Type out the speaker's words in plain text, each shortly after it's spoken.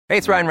Hey,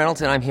 it's Ryan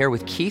Reynolds, and I'm here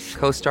with Keith,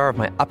 co-star of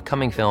my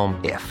upcoming film,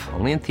 If,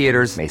 only in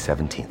theaters May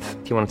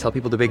 17th. Do you want to tell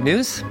people the big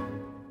news?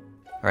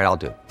 All right, I'll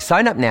do it.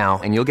 Sign up now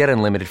and you'll get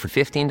unlimited for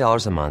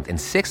 $15 a month and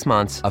 6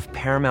 months of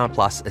Paramount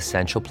Plus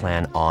Essential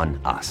Plan on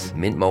us.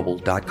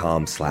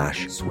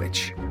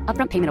 MintMobile.com/switch.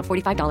 Upfront payment of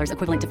 $45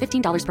 equivalent to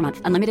 $15 per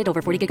month. Unlimited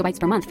over 40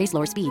 gigabytes per month. Face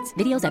lower speeds.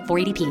 Videos at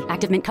 480p.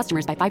 Active Mint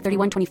customers by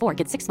 531.24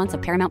 get 6 months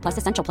of Paramount Plus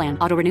Essential Plan.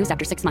 Auto renews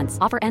after 6 months.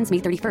 Offer ends May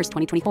 31st,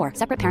 2024.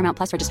 Separate Paramount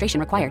Plus registration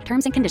required.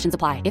 Terms and conditions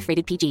apply if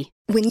rated PG.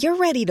 When you're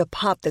ready to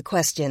pop the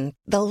question,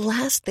 the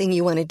last thing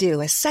you want to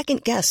do is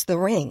second-guess the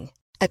ring.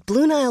 At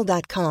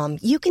BlueNile.com,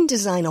 you can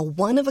design a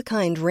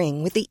one-of-a-kind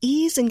ring with the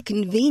ease and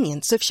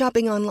convenience of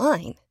shopping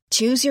online.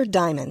 Choose your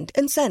diamond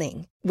and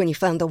setting. When you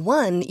find the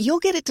one,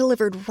 you'll get it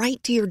delivered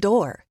right to your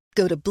door.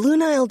 Go to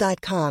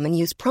BlueNile.com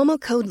and use promo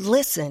code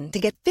LISTEN to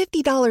get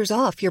 $50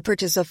 off your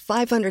purchase of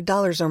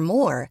 $500 or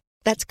more.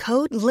 That's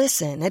code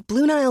LISTEN at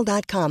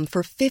BlueNile.com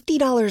for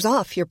 $50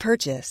 off your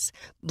purchase.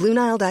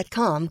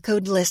 BlueNile.com,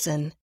 code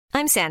LISTEN.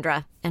 I'm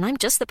Sandra, and I'm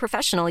just the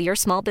professional your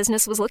small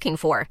business was looking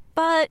for.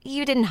 But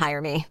you didn't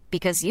hire me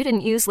because you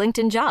didn't use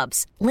LinkedIn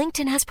Jobs.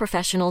 LinkedIn has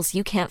professionals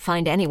you can't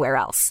find anywhere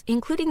else,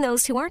 including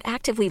those who aren't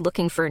actively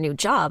looking for a new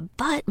job,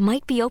 but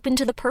might be open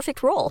to the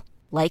perfect role,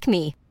 like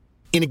me.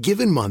 In a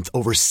given month,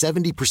 over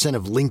 70%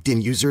 of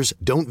LinkedIn users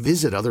don't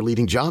visit other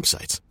leading job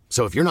sites.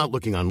 So if you're not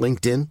looking on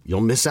LinkedIn,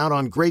 you'll miss out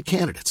on great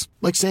candidates,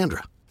 like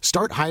Sandra.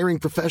 Start hiring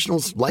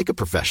professionals like a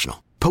professional.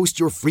 Post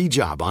your free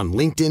job on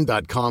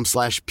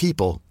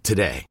linkedin.com/people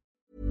today.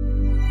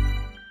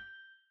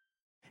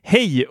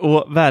 Hej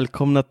och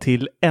välkomna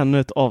till ännu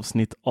ett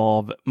avsnitt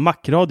av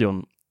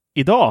Macradion.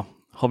 Idag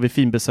har vi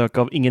finbesök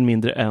av ingen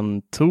mindre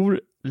än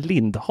Tor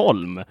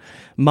Lindholm.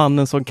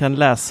 Mannen som kan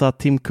läsa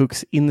Tim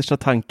Cooks innersta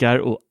tankar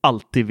och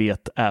alltid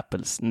vet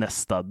Apples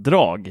nästa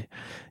drag.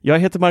 Jag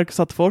heter Marcus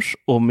Attefors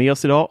och med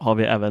oss idag har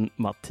vi även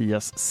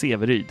Mattias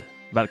Severyd.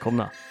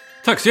 Välkomna.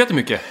 Tack så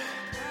jättemycket.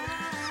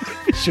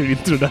 Kör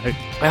intro där.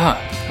 Jaha,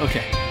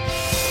 okej.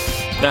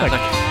 Ja,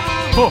 tack.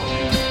 Oh.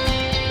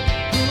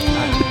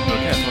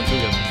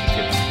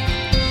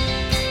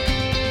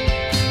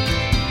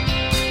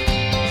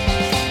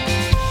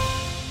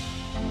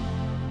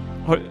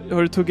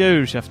 Har du tuggat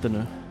ur käften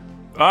nu?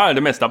 Ja,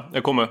 det mesta.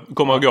 Jag kommer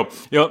att gå.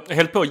 Jag har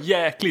hällt på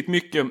jäkligt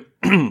mycket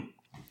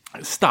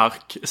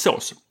stark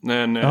sås.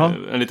 En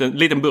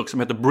liten burk som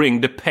heter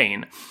Bring the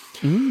Pain.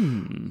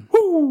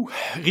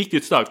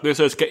 Riktigt starkt. Det är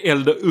så jag ska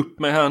elda upp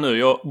mig här nu.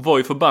 Jag var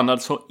ju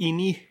förbannad så in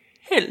i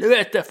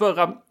helvete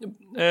förra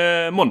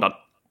måndagen.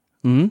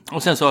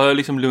 Och sen så har jag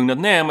liksom lugnat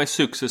ner mig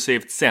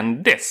successivt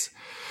sen dess.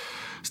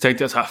 Så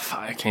tänkte jag så här,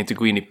 fan, jag kan inte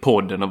gå in i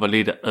podden och vara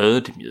lite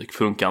ödmjuk.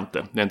 Funkar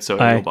inte. Det är inte så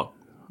jag jobbar.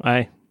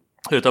 Nej.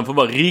 Utan får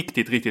vara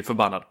riktigt, riktigt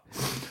förbannad.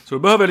 Så då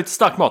behöver jag lite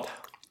stark mat.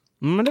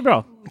 Men det är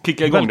bra.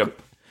 Kicka igång det.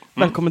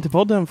 Välkommen till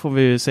podden får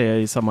vi säga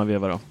i samma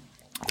veva då.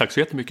 Tack så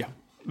jättemycket.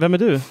 Vem är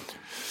du?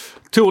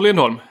 Tor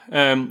Lindholm.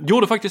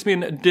 Gjorde faktiskt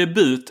min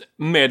debut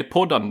med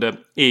poddande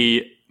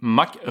i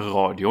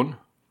Macradion.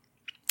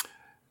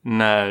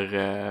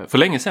 För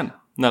länge sedan.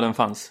 När den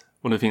fanns.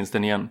 Och nu finns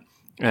den igen.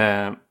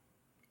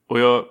 Och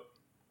jag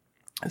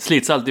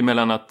slits alltid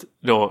mellan att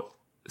då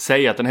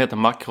säga att den heter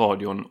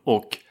Macradion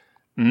och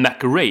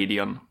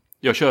Macradion.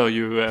 Jag kör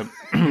ju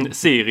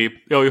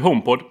Siri. Jag har ju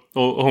HomePod.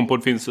 Och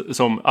HomePod finns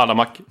som alla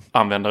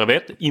Mac-användare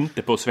vet.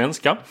 Inte på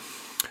svenska.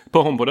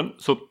 På HomePoden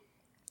så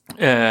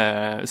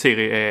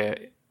Siri är,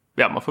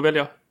 man får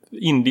välja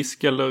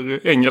indisk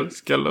eller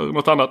engelsk eller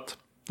något annat.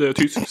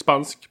 Tysk,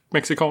 spansk,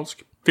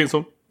 mexikansk finns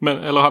hon,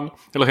 eller han,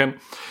 eller hen.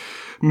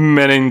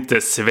 Men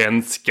inte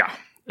svenska,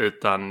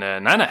 utan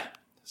nej.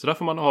 Så där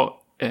får man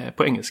ha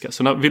på engelska.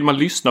 Så vill man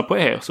lyssna på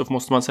er så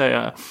måste man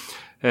säga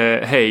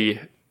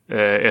hej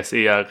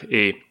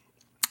SERI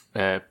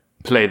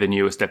play the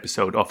newest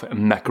episode of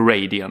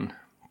Macradion.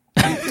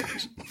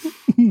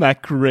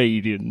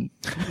 Macradion.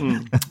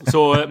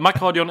 Så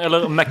Macradion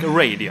eller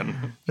Macradion.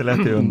 Det lät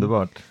ju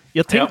underbart.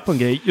 Jag tänkte på en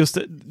grej. Just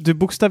du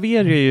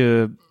bokstaverar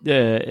ju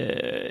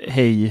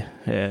hej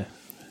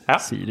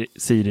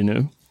Siri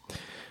nu.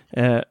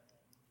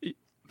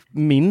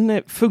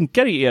 Min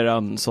funkar i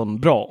eran sån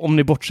bra. Om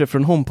ni bortser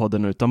från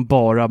HomePodden utan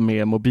bara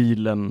med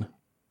mobilen.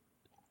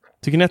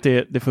 Tycker ni att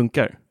det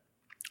funkar?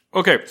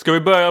 Okej, ska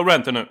vi börja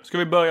ranten nu? Ska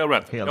vi börja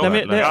ranten? Helt Nej,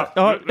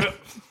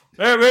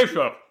 vi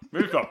kör. Vi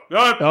kör. Vi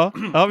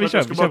kör.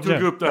 Jag ska bara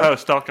tugga upp det här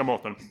starka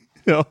maten.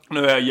 Ja.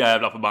 Nu är jag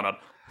jävla förbannad.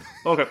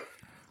 Okej,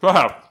 så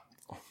här.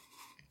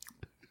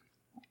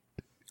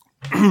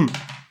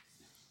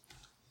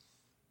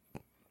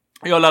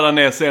 Jag laddar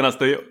ner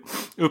senaste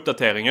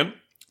uppdateringen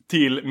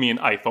till min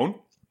iPhone.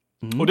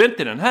 Och det är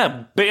inte den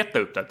här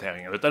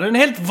beta-uppdateringen utan den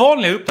helt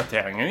vanliga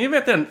uppdateringen. Ni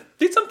vet den,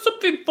 liksom som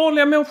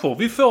vanliga människor.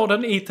 Vi får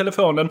den i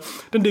telefonen.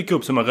 Den dyker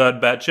upp som en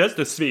röd badge.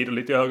 Det svider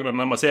lite i ögonen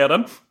när man ser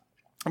den.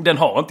 Den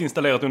har inte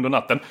installerat under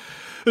natten.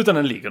 Utan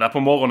den ligger där på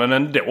morgonen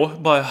ändå.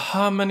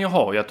 Bara, men jag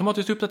har ju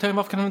automatisk uppdatering.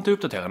 Varför kan den inte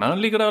uppdatera när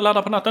den ligger där och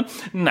laddar på natten?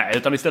 Nej,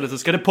 utan istället så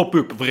ska det poppa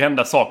upp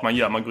varenda sak man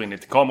gör. Man går in i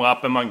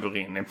kameraappen, man går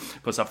in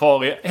på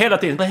Safari. Hela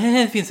tiden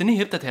bara, finns en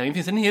ny uppdatering,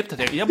 finns en ny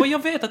uppdatering.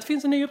 Jag vet att det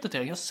finns en ny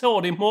uppdatering. Jag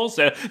såg det i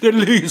morse. Det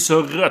lyser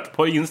rött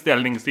på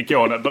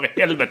inställningsikonen. För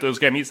helvete, hur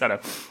ska jag missa det?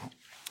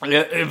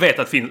 Jag vet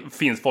att det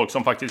finns folk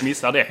som faktiskt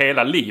missar det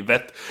hela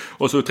livet.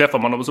 Och så träffar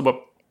man dem och så bara,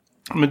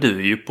 men du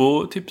är ju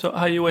på typ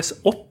så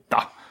iOS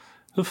 8.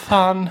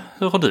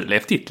 Hur har du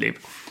levt ditt liv?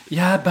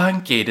 Ja,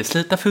 BankID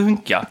slutar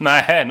funka.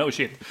 Nej, no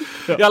shit.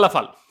 I alla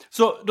fall.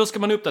 Så då ska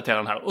man uppdatera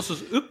den här. Och så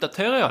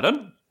uppdaterar jag den.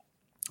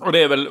 Och det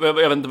är väl, jag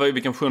vet inte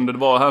vilken sjunde det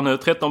var här nu.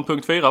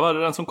 13.4 var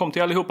det den som kom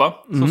till allihopa.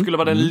 Som skulle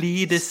vara den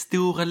lite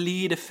stora,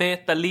 lite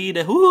feta,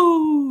 lite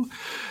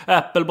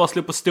Apple bara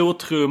slog på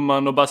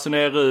stortrumman och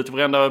basunerade ut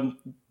varenda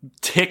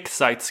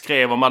tech-site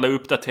skrev om alla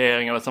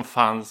uppdateringar som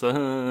fanns.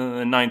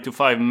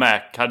 9to5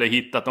 Mac hade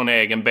hittat någon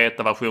egen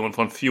beta-version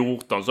från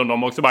 14 som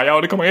de också bara,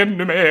 ja det kommer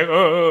ännu mer.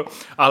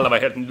 Alla var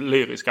helt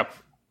lyriska.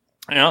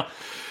 Ja,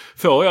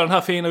 får jag den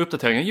här fina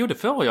uppdateringen? Jo, det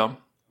får jag.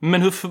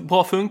 Men hur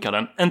bra funkar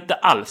den? Inte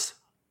alls.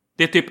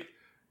 Det är typ,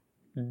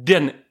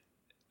 den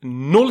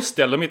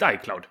nollställer mitt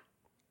iCloud.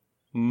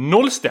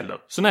 Nollställer.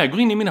 Så när jag går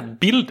in i mina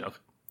bilder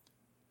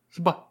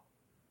så bara,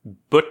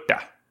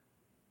 borta.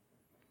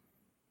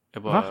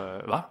 Jag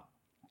bara, va?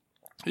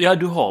 Ja,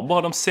 du har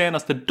bara de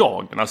senaste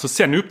dagarna. Alltså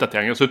sen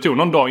uppdateringen, så det tog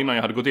någon dag innan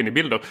jag hade gått in i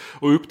bilder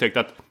och upptäckt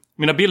att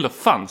mina bilder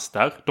fanns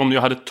där. De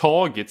jag hade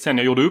tagit sen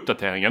jag gjorde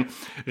uppdateringen.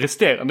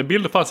 Resterande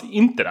bilder fanns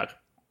inte där.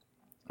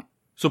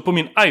 Så på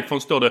min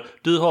iPhone står det,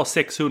 du har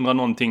 600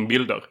 någonting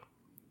bilder.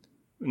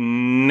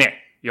 Nej,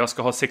 jag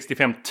ska ha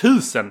 65 000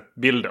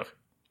 bilder.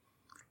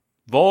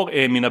 Var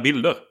är mina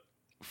bilder?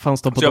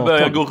 Fanns de på så jag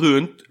börjar datorn? gå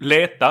runt,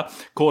 leta,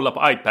 kolla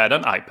på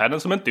iPaden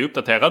som inte är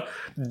uppdaterad.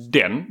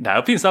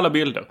 Där finns alla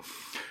bilder.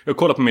 Jag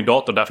kollar på min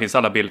dator, där finns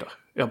alla bilder.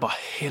 Jag bara,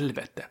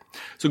 helvete.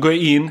 Så går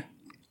jag in.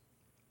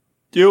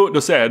 Jo,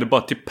 då säger jag det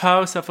bara till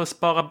pausa för att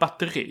spara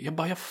batteri. Jag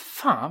bara, ja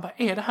fan, vad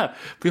är det här?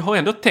 För jag har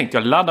ändå tänkt,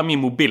 jag laddar min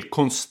mobil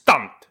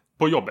konstant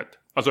på jobbet.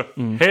 Alltså,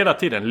 hela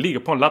tiden ligger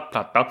på en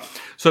laddplatta.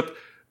 Så att,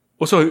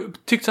 och så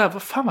tyckte så här,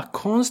 vad fan vad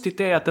konstigt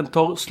det är att den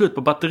tar slut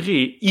på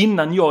batteri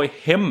innan jag är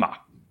hemma.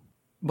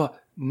 Bara,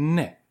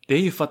 nej, det är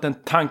ju för att den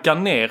tankar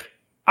ner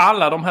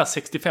alla de här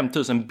 65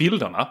 000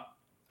 bilderna.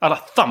 Alla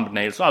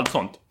thumbnails och allt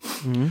sånt.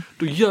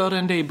 Då gör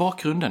den det i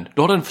bakgrunden.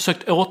 Då har den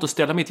försökt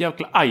återställa mitt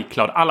jävla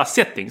iCloud. Alla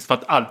settings, för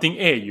att allting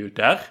är ju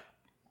där.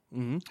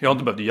 Jag har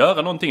inte behövt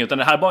göra någonting, utan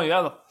det här är bara en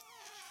jävla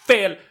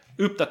fel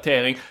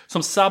uppdatering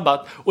som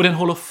sabbat. Och den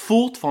håller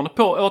fortfarande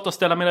på att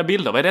återställa mina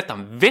bilder. Vad är detta?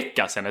 En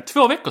vecka sedan?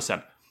 2 veckor sedan?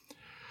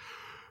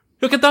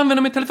 Jag kan inte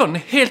använda min telefon. Den är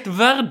helt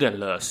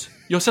värdelös.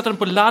 Jag sätter den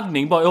på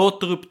laddning. Bara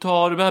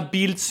återuppta det här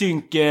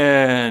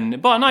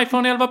bildsynken. Bara en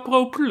iPhone 11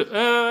 Pro.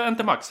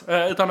 Inte Max.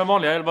 Utan den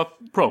vanliga 11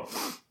 Pro.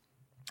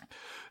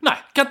 Nej,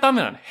 kan inte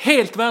använda den.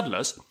 Helt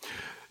värdelös.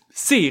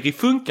 Siri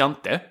funkar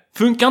inte.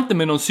 Funkar inte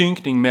med någon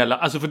synkning mellan...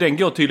 Alltså för den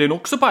går tydligen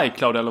också på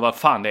iCloud eller vad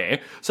fan det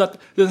är. Så att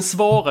den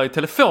svarar i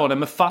telefonen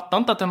men fattar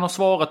inte att den har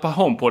svarat på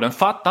HomePoden.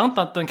 Fattar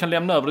inte att den kan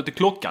lämna över det till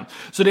klockan.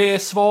 Så det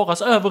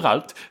svaras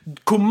överallt.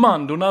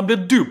 Kommandorna blir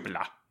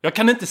dubbla. Jag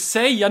kan inte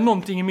säga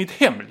någonting i mitt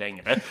hem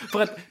längre.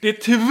 För att det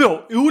är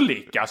 2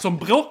 olika som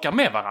bråkar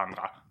med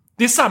varandra.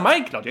 Det är samma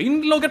iCloud. Jag är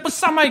inloggad på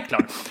samma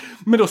iCloud.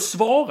 Men då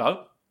svarar...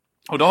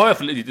 Och då har jag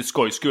för lite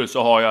skojs skull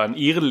så har jag en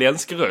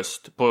irländsk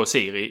röst på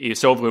Siri i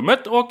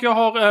sovrummet. Och jag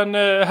har en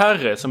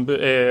herre som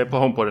är på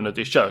HomePoden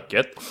ute i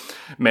köket.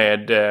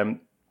 Med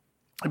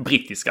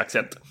brittisk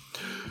accent.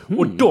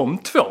 Och de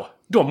 2,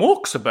 de har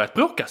också börjat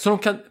bråka.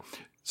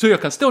 Så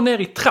jag kan stå ner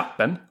i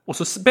trappen och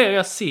så ber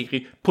jag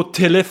Siri på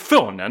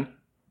telefonen.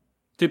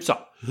 Typ så,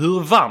 hur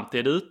varmt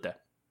är det ute?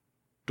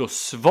 Då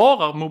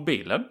svarar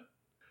mobilen.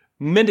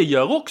 Men det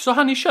gör också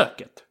han i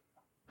köket.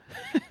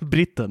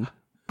 Britten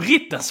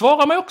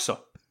svarar mig också.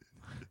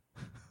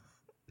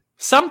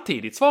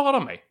 Samtidigt svarar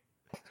de mig.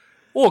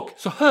 Och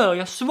så hör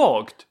jag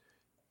svagt.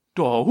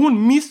 Då har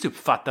hon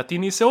missuppfattat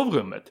in i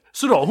sovrummet.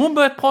 Så då har hon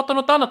börjat prata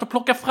något annat och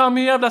plocka fram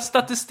en jävla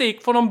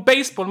statistik från en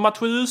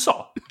baseballmatch i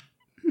USA.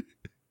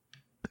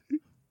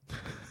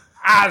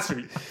 Alltså,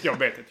 jag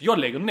vet inte. Jag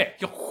lägger ner.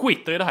 Jag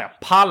skiter i det här. Jag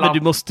pallar. Men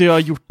du måste ju ha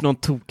gjort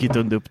något tokigt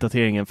under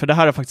uppdateringen. För det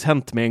här har faktiskt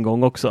hänt med en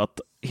gång också. Att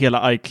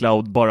hela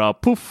iCloud bara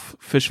puff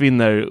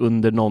försvinner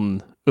under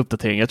någon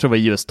uppdatering. Jag tror det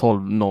var iOS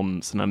 12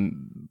 någon sån här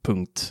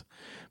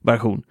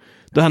punktversion.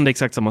 Då hände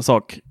exakt samma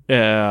sak.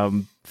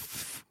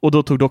 Och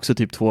då tog det också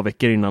typ 2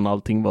 veckor innan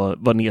allting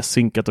var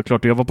nedsynkat och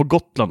klart. Och jag var på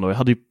Gotland och jag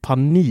hade ju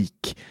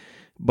panik.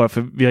 Bara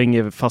för vi har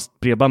inget fast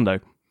bredband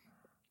där.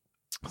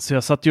 Så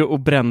jag satt ju och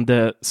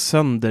brände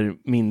sönder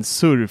min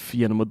surf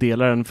genom att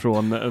dela den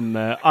från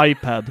en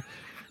iPad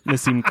med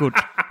simkort.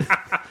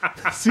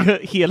 Så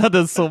hela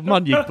den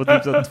sommaren gick på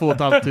typ 2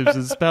 500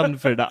 spänn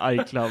för den där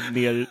iCloud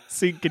ner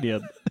synken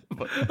igen.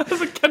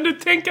 Alltså kan du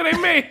tänka dig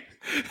mig?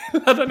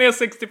 Ladda ner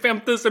 65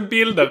 000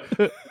 bilder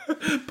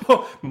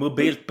på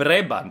mobilt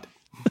bredband.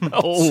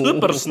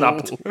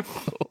 Supersnabbt.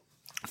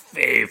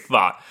 Fy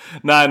fan.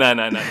 Nej.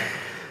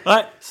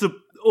 Nej, så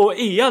Och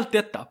i allt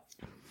detta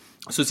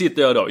så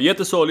sitter jag då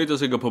jättesorgligt. Jag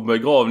ska gå på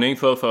begravning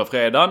förra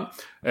fredagen.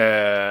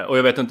 Och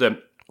jag vet inte,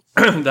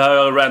 det här har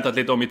jag rantat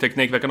lite om i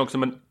Teknikveckan också,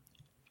 men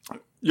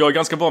jag är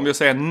ganska van vid att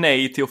säga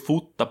nej till att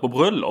fota på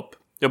bröllop.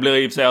 Jag blir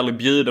i och för sig aldrig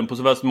bjuden på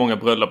så väldigt många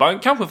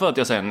bröllop. Kanske för att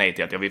jag säger nej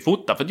till att jag vill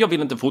fota. För att jag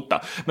vill inte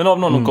fota. Men av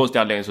någon konstig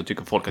anledning så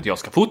tycker folk att jag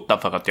ska fota.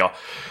 För att jag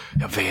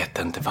vet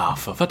inte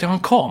varför. För att jag har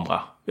en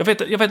kamera. Jag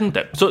vet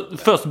inte. Så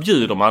först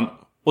bjuder man.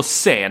 Och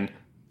sen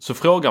så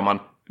frågar man.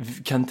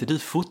 Kan inte du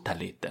fota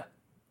lite?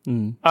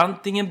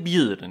 Antingen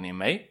bjuder ni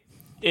mig.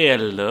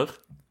 Eller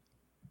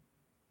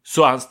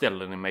så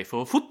anställer ni mig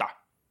för att fota.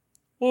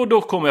 Och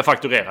då kommer jag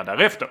fakturera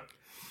därefter.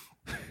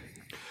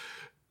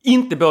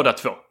 Inte båda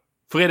två.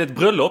 För är det ett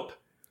bröllop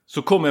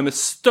så kommer jag med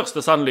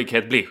största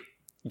sannolikhet bli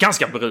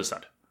ganska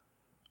berusad.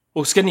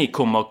 Och ska ni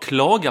komma och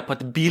klaga på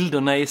att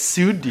bilderna är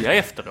suddiga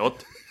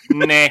efteråt?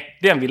 Nej,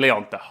 den vill jag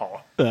inte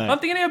ha.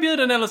 Antingen är jag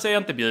bjuden eller så är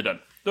jag inte bjuden.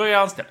 Då är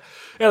jag anställd.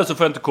 Eller så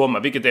får jag inte komma,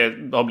 vilket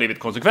har blivit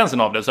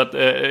konsekvensen av det. Så att,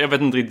 jag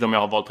vet inte riktigt om jag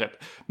har valt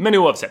rätt. Men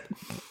oavsett.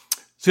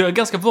 Så jag är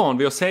ganska van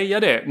vid att säga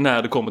det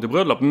när det kommer till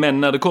bröllop.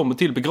 Men när det kommer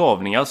till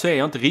begravningar så är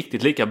jag inte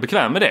riktigt lika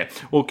bekväm med det.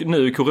 Och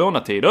nu i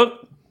coronatider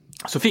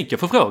så fick jag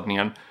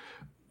förfrågningen.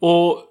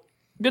 Och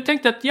jag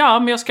tänkte att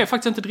men jag ska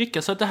faktiskt inte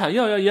dricka, så att det här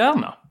gör jag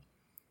gärna.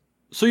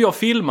 Så jag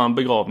filmar en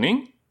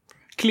begravning.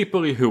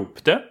 Klipper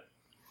ihop det.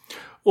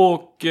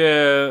 Och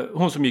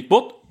hon som gick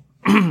bort.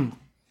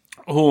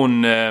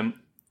 Hon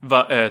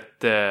var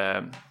ett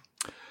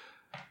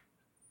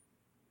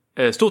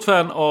stort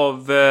fan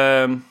av...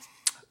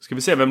 ska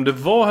vi se vem det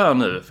var här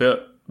nu. För jag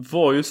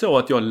var ju så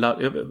att jag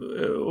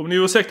om ni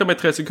ursäktar mig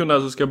 3 sekunder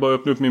så ska jag bara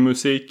öppna upp min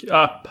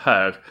musikapp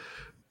här.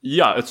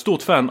 Ja, ett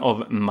stort fan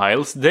av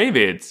Miles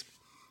Davis.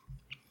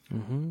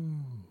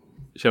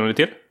 Känner ni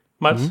till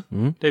Miles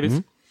Davis?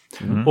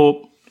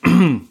 Och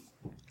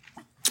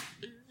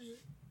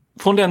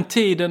från den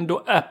tiden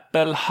då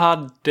Apple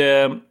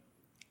hade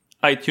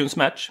iTunes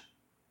Match.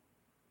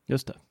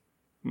 Just det.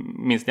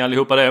 Minns ni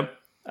allihopa det?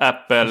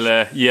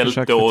 Apple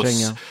hjälpte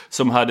oss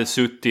som hade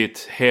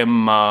suttit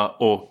hemma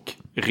och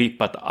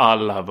rippat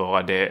alla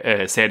våra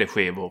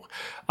CD-skivor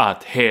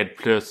att helt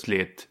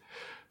plötsligt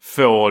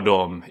få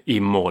dem i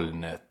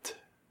molnet.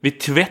 Vi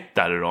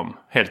tvättade dem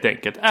helt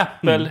enkelt.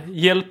 Apple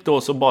hjälpte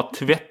oss att bara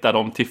tvätta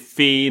dem till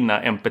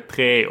fina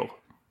MP3-or.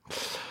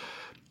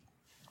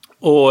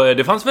 Och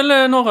det fanns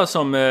väl några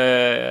som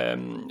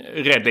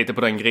red lite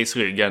på den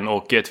grisryggen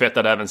och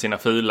tvättade även sina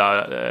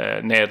fula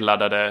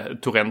nedladdade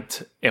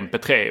torrent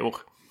MP3-or.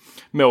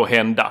 Må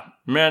hända.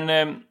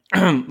 Men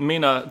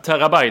mina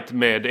terabyte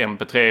med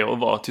MP3-or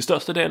var till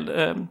största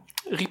del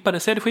rippade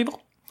CD-skivor.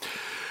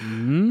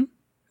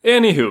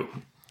 Anywho.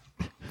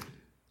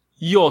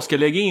 Jag ska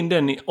lägga in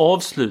den i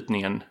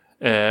avslutningen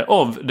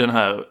av den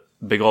här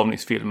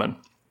begravningsfilmen.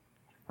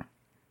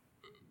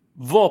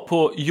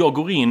 Varpå jag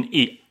går in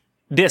i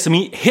det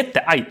som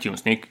hette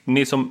iTunes.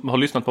 Ni som har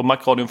lyssnat på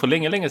Macradion för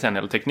länge sedan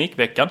eller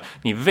Teknikveckan,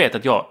 ni vet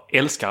att jag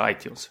älskar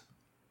iTunes.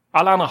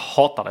 Alla andra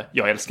hatar det.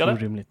 Jag älskar det.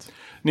 Orimligt.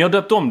 Ni har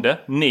döpt om det.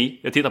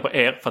 Jag tittar på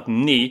er för att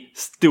ni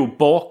stod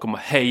bakom och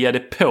hejade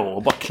på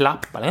och bara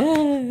klappade.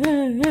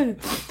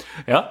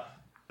 Ja.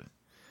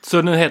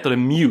 Så nu heter det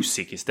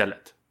Music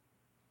istället.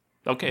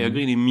 Okej, jag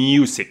går in i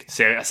Music.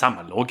 Ser jag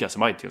samma logga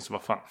som iTunes.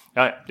 Vad fan.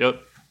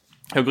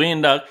 Jag går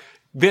in där.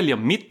 Väljer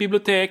mitt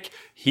bibliotek.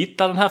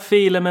 Hittar den här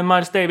filen med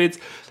Miles Davis.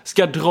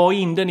 Ska dra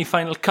in den i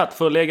Final Cut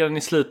för att lägga den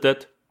i slutet.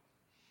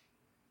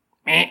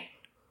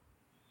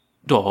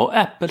 Då har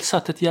Apple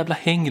satt ett jävla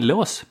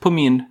hänglås på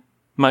min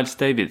Miles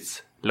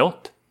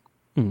Davis-låt.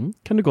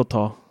 Kan du gott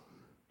ta.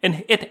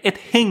 Ett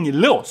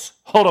hänglås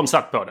har de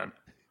satt på den.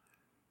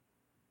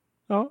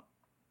 Ja.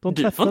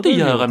 Du får inte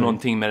göra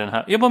någonting med den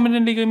här. Jag bara, men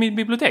den ligger i mitt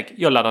bibliotek.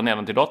 Jag laddar ner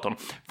den till datorn.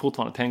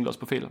 Fortfarande ett hänglås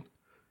på filen.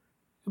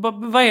 Jag bara,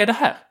 vad är det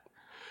här?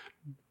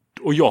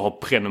 Och jag har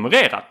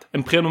prenumererat.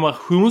 En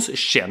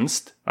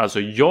prenumerationstjänst. Alltså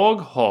jag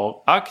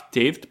har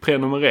aktivt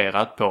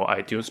prenumererat på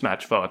iTunes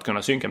Match för att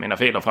kunna synka mina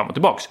filer fram och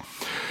tillbaks.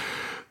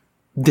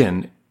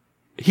 Den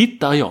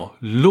hittar jag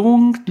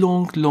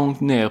långt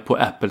ner på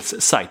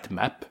Apples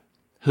sitemap.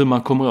 Hur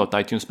man kommer åt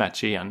iTunes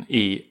Match igen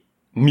i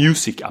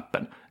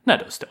Music-appen. När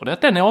då står det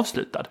att den är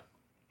avslutad.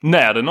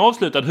 När den är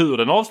avslutad, hur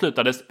den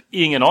avslutades,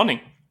 ingen aning.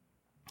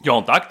 Jag har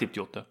inte aktivt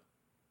gjort det.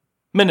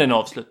 Men den är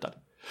avslutad.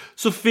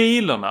 Så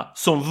filerna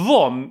som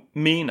var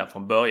mina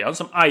från början,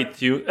 som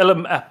iTunes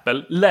eller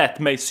Apple lät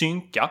mig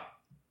synka,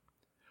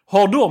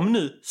 har de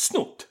nu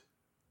snott.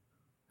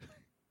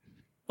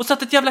 Och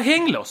satt ett jävla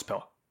hänglås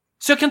på.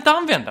 Så jag kan inte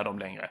använda dem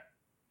längre.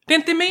 Det är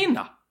inte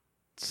mina.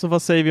 Så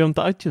vad säger vi om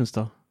iTunes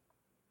då?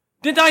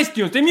 Det är inte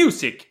iTunes, det är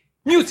Music.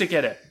 Music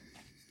är det.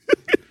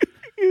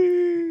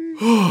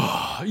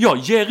 Jag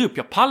ger upp,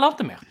 jag pallar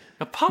inte mer.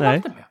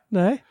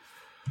 Nej.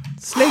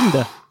 Släng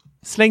det.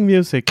 Släng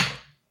Music.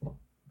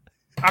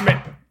 Amen.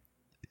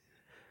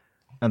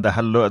 Men det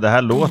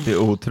här låter ju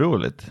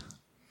otroligt.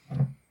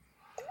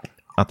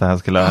 Att det här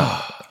skulle...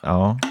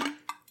 Ja.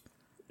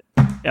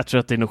 Jag tror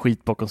att det är något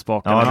skit bakom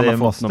spaken. Ja, Han det har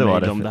måste fått vara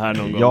någon det. om det här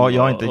någon gång.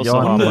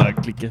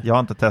 Jag har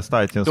inte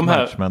testat iTunes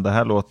Match, men det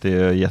här låter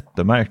ju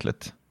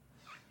jättemärkligt.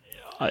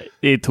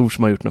 Det är Tor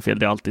som har gjort något fel.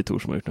 Det är alltid Tor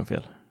som har gjort något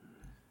fel.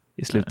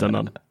 I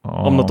slutändan.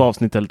 Om något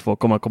avsnitt eller 2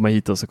 kommer han komma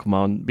hit och så kommer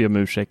han be om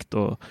ursäkt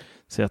och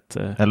säga att...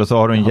 Eller så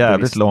har du en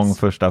jävligt lång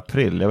 1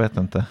 april, jag vet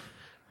inte.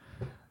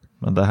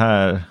 Men det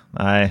här,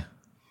 nej,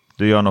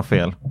 du gör något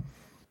fel.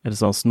 Eller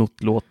så har han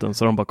snott låten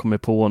så de bara kommer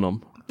på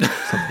honom.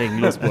 Så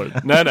hänglös på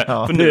det. Nej,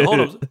 för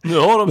nu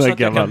har de så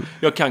att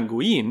jag kan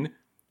gå in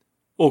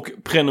och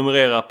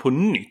prenumerera på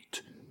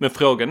nytt. Men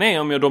frågan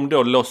är om de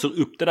då låser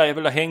upp det där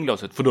jävla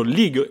hänglåset. För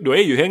då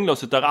är ju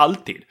hänglåset där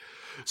alltid.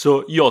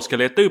 Så jag ska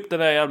leta upp den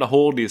där jävla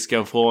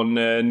hårddisken från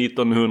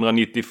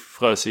 1990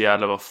 frösig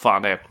eller vad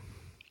fan det är.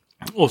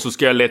 Och så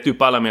ska jag leta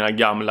upp alla mina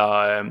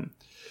gamla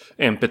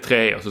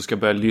MP3 och så ska jag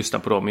börja lyssna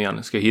på dem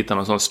igen. Ska jag hitta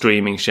någon sån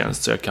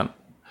streamingtjänst så jag kan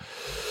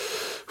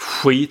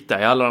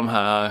skita i alla de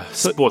här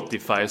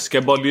Spotify. Ska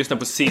jag bara lyssna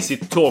på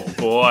CC Top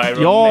och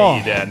Iron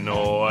Maiden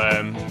och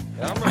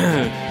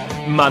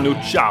Manu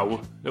Chao.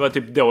 Det var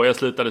typ då jag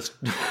slutade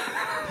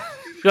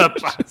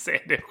köpa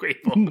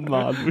CD-skivor.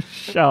 Manu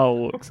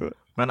Chao också.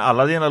 Men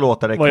alla dina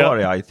låtar är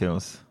kvar i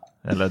iTunes?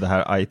 Eller det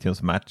här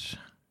iTunes Match?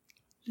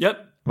 Ja,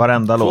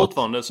 varenda låt.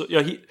 Fortfarande så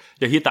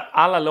jag hittar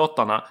alla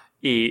låtarna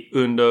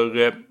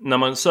under när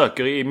man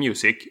söker i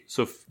Music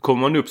så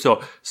kommer man upp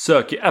så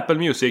sök i Apple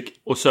Music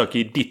och sök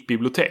i ditt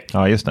bibliotek.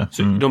 Ja, just det.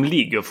 Så de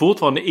ligger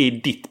fortfarande i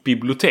ditt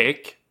bibliotek.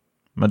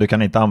 Men du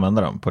kan inte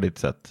använda dem på ditt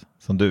sätt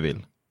som du vill.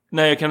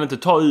 Nej, jag kan inte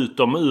ta ut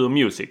dem ur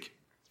Music.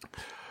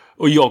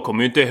 Och jag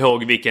kommer ju inte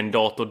ihåg vilken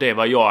dator det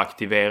var jag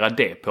aktiverade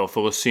det på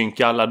för att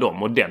synka alla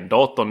dem. Och den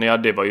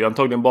datorn, det var ju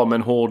antagligen bara med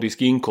en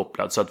hårddisk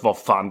inkopplad. Så att vad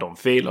fan de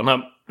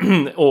filerna,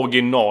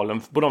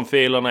 originalen på de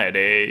filerna är, det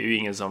är ju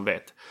ingen som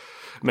vet.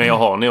 Men jag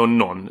har nog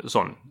någon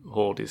sån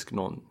hårddisk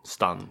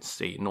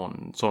någonstans i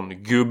någon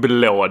sån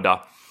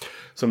gubblåda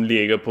som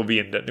ligger på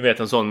vinden. Du vet,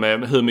 en sån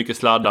med hur mycket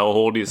sladdar och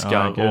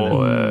hårddiskar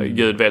och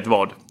gud vet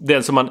vad.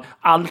 Den som man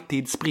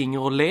alltid springer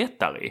och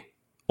letar i.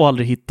 Och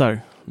aldrig hittar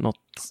något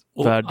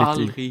värdigt i. Och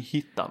aldrig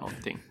hittar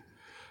någonting.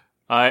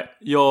 Nej,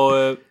 jag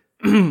är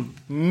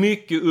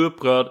mycket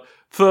upprörd.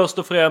 Först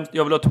och främst,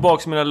 jag vill ha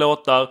tillbaka mina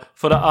låtar.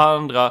 För det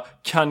andra,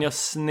 kan jag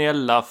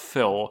snälla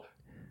få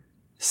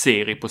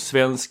serie på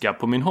svenska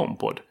på min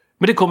HomePod?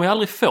 Men det kommer jag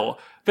aldrig få.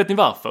 Vet ni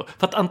varför?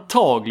 För att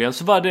antagligen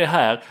så var det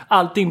här,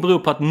 allting beror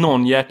på att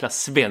någon jäkla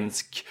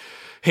svensk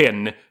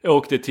hen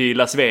åkte till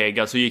Las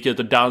Vegas och gick ut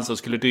och dansade och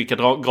skulle dricka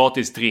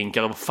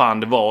gratisdrinkar och vad fan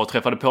det var och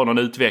träffade på någon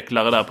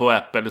utvecklare där på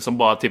Apple som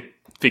bara typ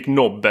fick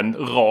nobben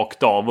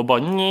rakt av och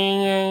bara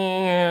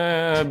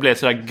blev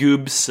sådär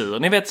gubbsur.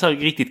 Ni vet, så här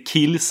riktigt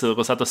killsur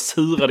och satt och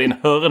surade i en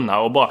hörna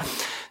och bara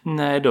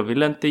nej, då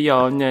vill inte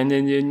jag. Nej.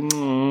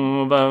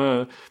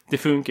 Det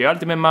funkar ju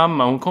alltid med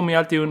mamma. Hon kommer ju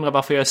alltid undra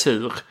varför jag är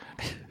sur.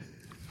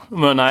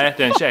 Men nej,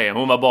 den tjejen,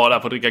 hon var bara där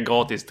för att dricka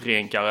gratis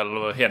drinkar.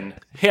 Eller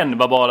hen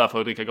var bara där för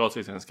att dricka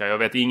gratis drinkar. Jag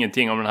vet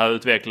ingenting om den här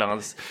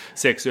utvecklarens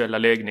sexuella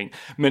läggning.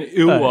 Men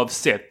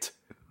oavsett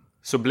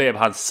så blev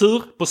han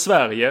sur på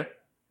Sverige.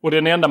 Och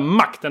den enda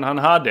makten han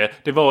hade,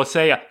 det var att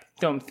säga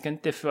de ska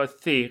inte få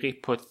Siri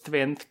på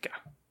svenska.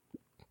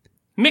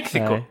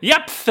 Mexiko, ja,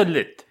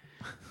 absolut.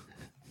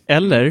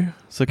 Eller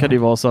så kan det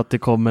vara så att det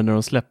kommer när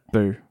de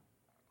släpper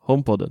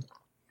HomePodden.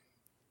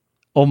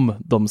 Om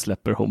de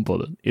släpper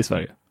HomePodden i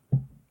Sverige.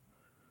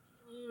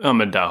 Ja,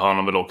 men där har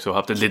de väl också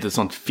haft ett litet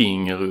sånt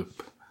finger upp.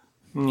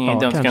 Nej, de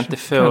kanske, ska inte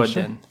få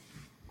den.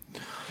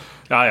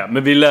 Ja,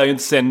 men vi lär ju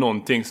inte se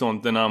någonting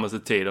sånt den närmaste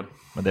tiden.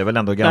 Men det är väl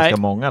ändå ganska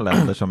många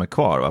länder som är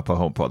kvar på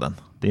HomePodden.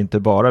 Det är inte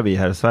bara vi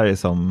här i Sverige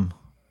som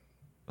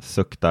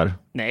suktar.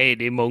 Nej,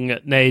 det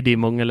är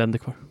många länder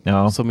kvar.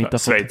 Ja. Som inte har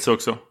Schweiz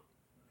också.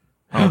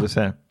 Ja, du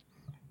ser.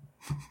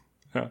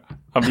 Ja.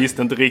 Han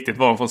visste inte riktigt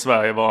var han från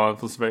Sverige, var han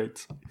från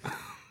Schweiz.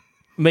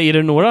 Men är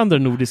det några andra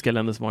nordiska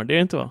länder som har det? Är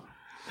det inte, va?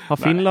 Har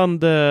Finland,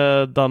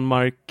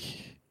 Danmark?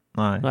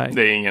 Nej.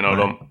 Det är ingen av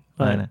dem.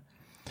 Nej.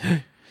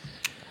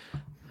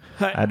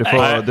 Du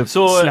får,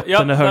 så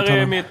ja, där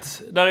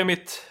är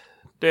mitt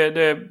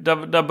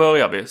där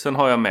börjar vi. Sen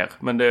har jag mer,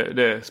 men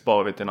det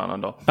sparar vi till en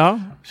annan dag. Ja.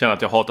 Känner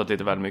att jag hatat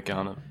lite väl mycket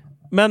här nu.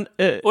 Men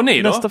och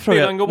ni nästa då?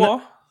 Fråga, går bra?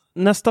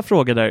 Nästa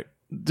fråga där.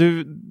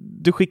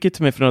 Du skickade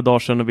till mig för några dagar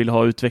sedan och ville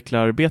ha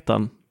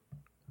utvecklarbetan.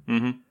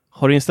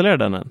 Har du installerat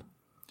den än?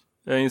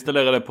 Jag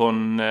installerade på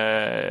en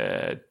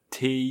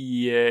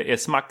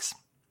 10S Max.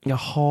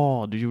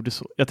 Jaha, du gjorde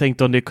så. Jag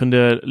tänkte om det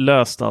kunde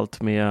löst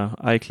allt med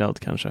iCloud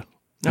kanske.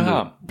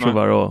 Jaha.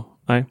 Provar och...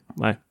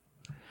 Nej.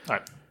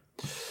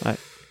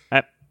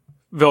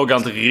 Vågar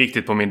inte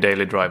riktigt på min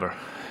daily driver.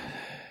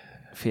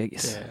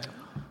 Fegis.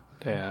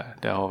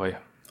 Det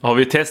har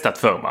vi testat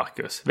för,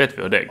 Marcus. Vet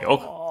vi hur det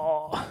går?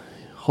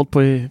 Hållit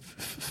på i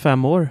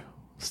 5 år.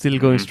 Still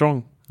going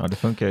strong. Ja, det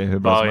funkar ju hur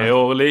bra som varje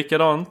år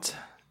likadant.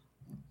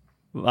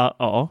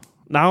 Ja.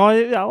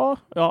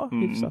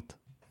 Hyfsat.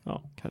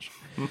 Ja, kanske.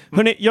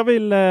 Hörrni, jag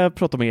vill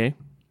prata med er.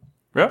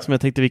 Ja. Som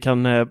jag tänkte vi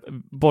kan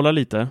bolla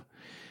lite.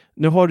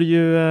 Nu har du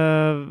ju,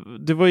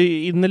 du var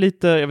ju inne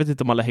lite, jag vet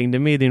inte om alla hängde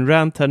med i din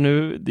rant här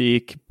nu. Det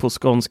gick på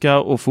skånska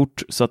och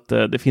fort så att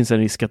det finns en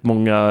risk att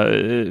många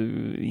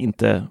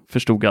inte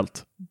förstod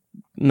allt.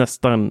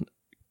 Nästan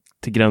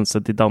till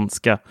gränsen till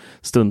danska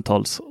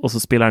stundtals. Och så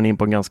spelar han in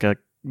på en ganska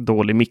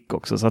dålig mick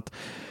också. Så att,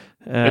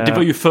 det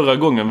var ju förra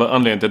gången,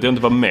 anledningen till att jag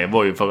inte var med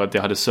var ju för att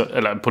jag hade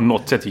eller på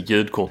något sätt gick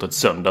ljudkortet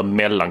sönder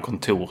mellan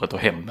kontoret och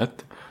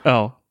hemmet.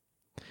 Ja.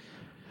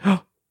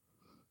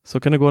 Så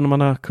kan det gå när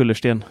man har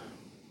kullersten.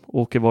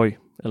 Åker Voi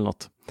eller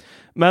något.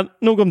 Men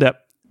nog om det.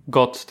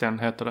 Gatsten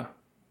heter det.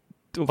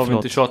 Har vi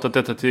inte tjatat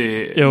detta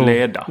till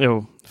leda?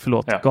 Jo,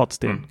 förlåt. Ja.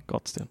 Gatsten.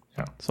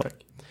 Ja, så.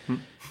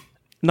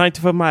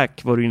 95 Mac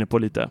var du inne på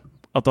lite.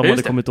 Att de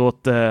hade kommit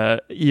åt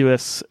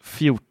iOS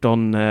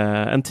 14,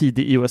 en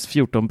tidig iOS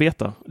 14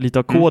 beta. Lite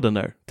av koden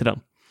där till den.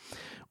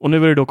 Och nu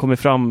har det då kommit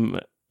fram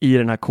i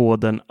den här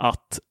koden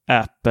att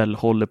Apple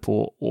håller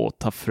på att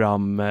ta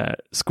fram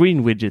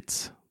screen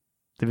widgets.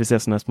 Det vill säga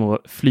sådana små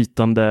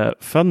flytande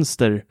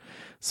fönster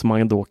som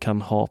man då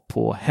kan ha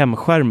på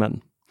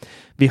hemskärmen.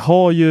 Vi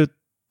har ju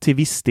till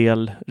viss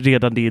del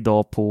redan det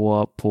idag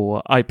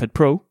på iPad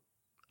Pro.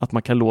 Att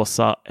man kan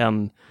låsa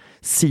en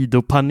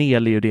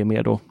sidopanel är ju det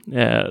med då.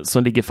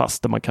 Som ligger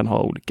fast där man kan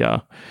ha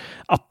olika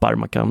appar.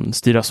 Man kan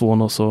styra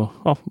Sonos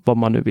och vad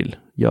man nu vill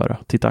göra.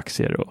 Titta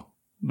aktier och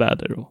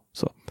väder och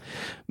så.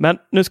 Men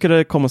nu ska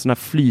det komma sådana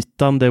här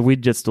flytande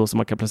widgets då som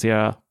man kan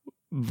placera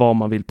vad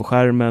man vill på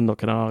skärmen och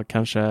kan ha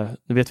kanske,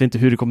 nu vet vi inte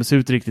hur det kommer se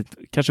ut riktigt,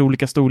 kanske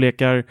olika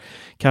storlekar,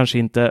 kanske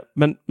inte,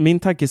 men min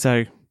tanke är så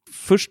här,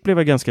 först blev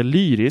jag ganska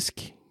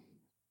lyrisk.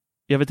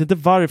 Jag vet inte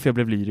varför jag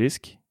blev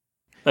lyrisk.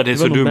 Ja, det är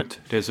så dumt.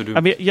 Det är så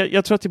dumt.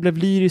 Jag tror att jag blev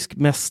lyrisk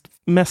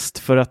mest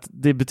för att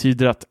det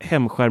betyder att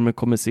hemskärmen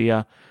kommer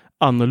se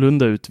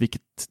annorlunda ut,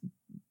 vilket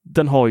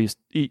den har ju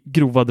i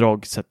grova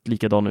drag sett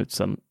likadan ut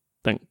sedan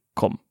den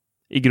kom.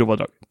 I grova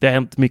drag. Det har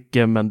hänt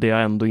mycket, men det har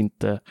ändå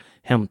inte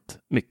hänt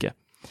mycket.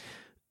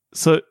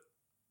 Så,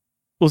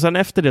 och sen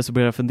efter det så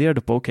började jag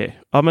fundera på okej,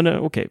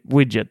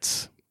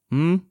 widgets.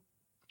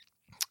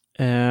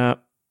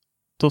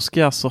 Då ska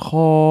jag alltså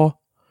ha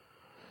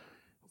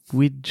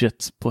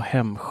widgets på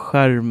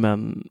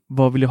hemskärmen.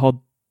 Vad vill jag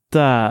ha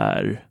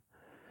där?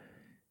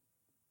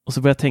 Och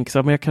så började jag tänka så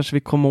här, men jag kanske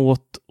vill komma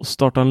åt och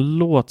starta en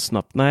låt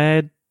snabbt.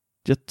 Nej,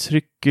 jag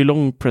trycker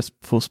långpress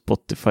på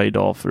Spotify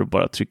idag för att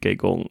bara trycka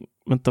igång.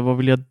 Vänta, vad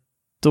vill jag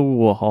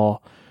då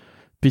ha?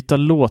 Byta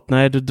låt?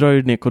 Nej, du drar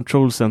ju ner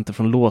Control Center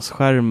från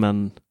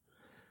låsskärmen.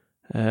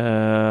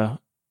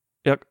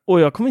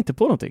 Jag kommer inte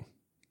på någonting.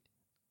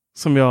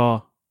 Som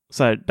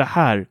det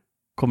här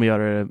kommer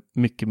göra det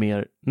mycket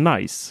mer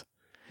nice.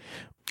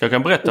 Jag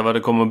kan berätta vad det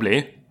kommer att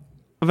bli.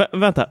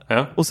 Vänta.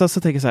 Ja. Och sen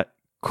så tänker jag så här,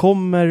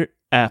 kommer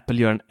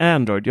Apple göra en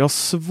Android? Jag har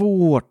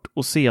svårt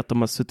att se att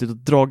de har suttit och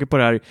dragit på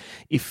det här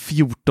i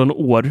 14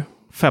 år.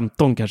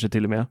 15 kanske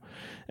till och med.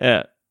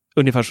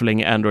 Ungefär så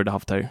länge Android har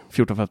haft det här.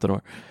 14-15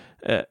 år.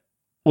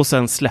 Och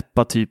sen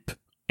släppa typ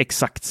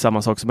exakt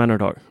samma sak som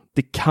Android har.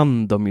 Det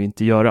kan de ju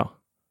inte göra.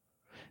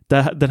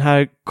 Den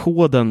här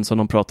koden som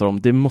de pratar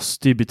om, det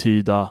måste ju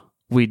betyda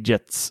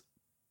widgets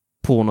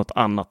på något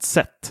annat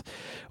sätt.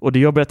 Och det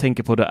jag börjar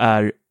tänka på det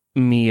är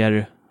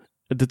mer,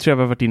 det tror jag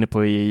vi har varit inne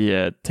på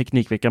i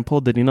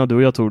Teknikveckan-podden innan du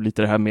och jag tog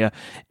lite det här med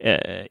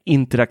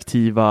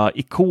interaktiva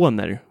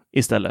ikoner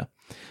istället.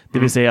 Det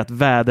vill säga att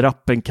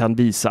väderappen kan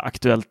visa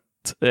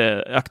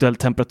aktuell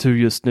temperatur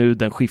just nu,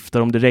 den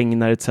skiftar om det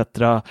regnar etc.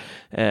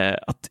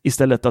 Att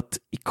istället att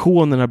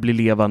ikonerna blir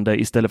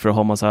levande istället för att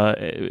ha massa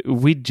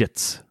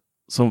widgets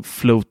som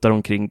floatar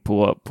omkring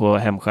på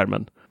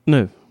hemskärmen.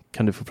 Nu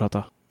kan du få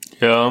prata.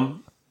 Ja,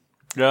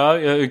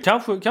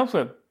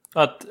 kanske.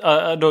 Att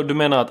du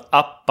menar att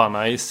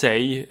apparna i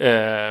sig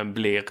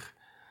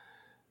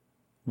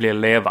blir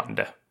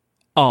levande.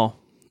 Ja,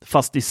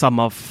 fast i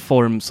samma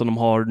form som de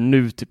har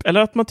nu typ.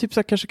 Eller att man typ så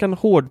här kanske kan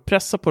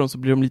hårdpressa på dem så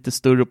blir de lite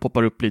större och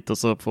poppar upp lite och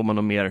så får man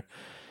något mer.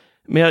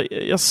 Men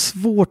jag har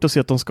svårt att se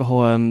att de ska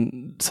ha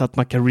så att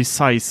man kan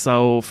resiza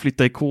och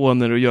flytta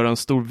ikoner och göra en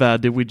stor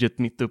väder-widget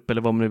mitt upp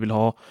eller vad man nu vill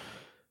ha.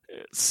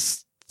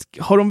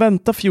 Har de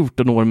väntat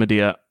 14 år med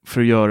det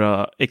för att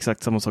göra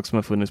exakt samma sak som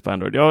har funnits på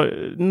Android? Ja,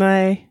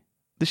 nej.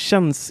 Det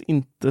känns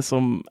inte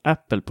som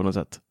Apple på något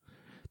sätt.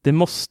 Det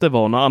måste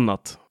vara något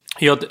annat.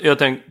 Jag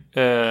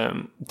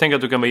tänker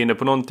att du kan vara inne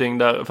på någonting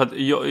där. För att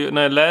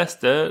när jag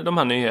läste de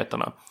här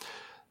nyheterna,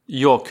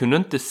 jag kunde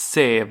inte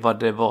se vad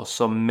det var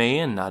som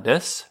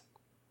menades.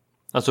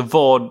 Alltså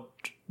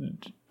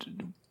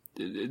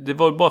det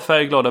var bara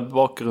färgglada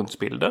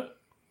bakgrundsbilder.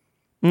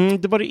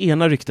 Det var det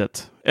ena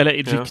ryktet. Eller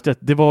ryktet,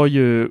 det var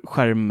ju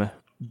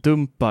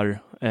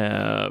skärmdumpar.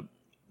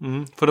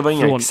 För det var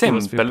inga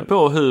exempel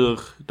på hur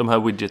de här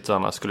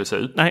widgetsarna skulle se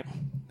ut. Nej.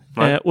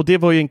 Och det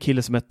var ju en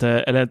kille som hette,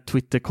 eller ett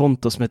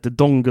Twitter-konto som hette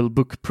Dongle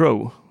Book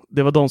Pro.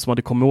 Det var de som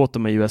hade kommit åt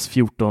de med iOS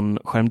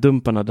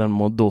 14-skärmdumparna där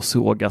man då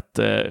såg att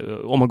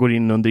om man går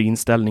in under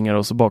inställningar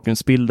och så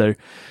bakgrundsbilder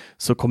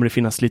så kommer det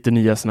finnas lite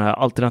nya såna här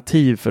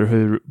alternativ för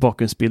hur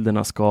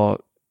bakgrundsbilderna ska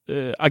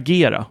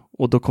agera.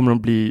 Och då kommer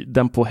de bli,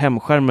 den på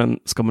hemskärmen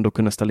ska man då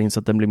kunna ställa in så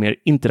att den blir mer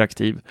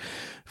interaktiv.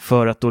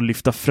 För att då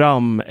lyfta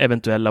fram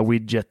eventuella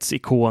widgets,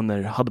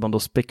 ikoner hade man då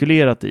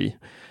spekulerat i.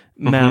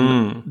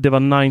 Men det var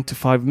 9 to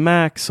 5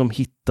 Mac som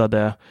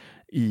hittade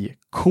i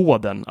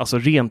koden, alltså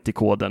rent i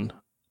koden,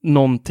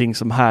 någonting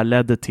som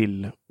härledde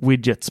till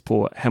widgets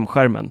på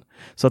hemskärmen.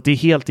 Så att det är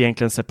helt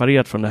egentligen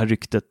separerat från det här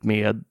ryktet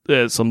med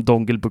som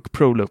Dongle Book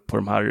Pro la upp på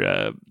de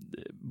här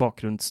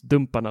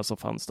bakgrundsdumparna som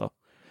fanns då.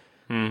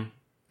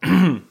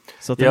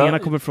 Så att den ena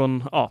kommer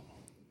från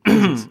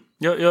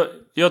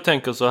jag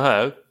tänker så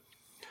här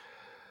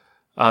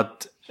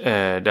att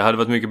det hade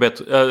varit mycket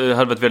bättre, det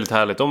hade varit väldigt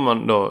härligt om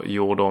man då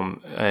gjorde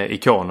om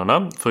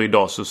ikonerna, för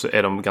idag så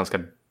är de ganska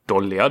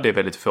dåliga. Det är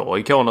väldigt få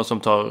ikoner som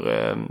tar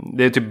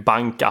det är typ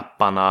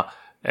bankapparna,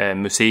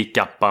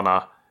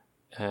 musikapparna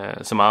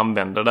som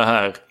använder det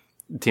här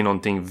till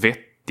någonting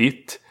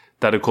vettigt,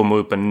 där det kommer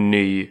upp en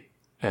ny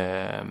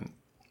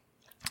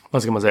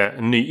vad ska man säga,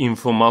 en ny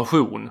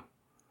information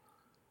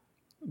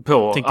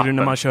på tänker appen. du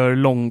när man kör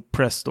long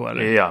press då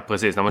eller? Ja,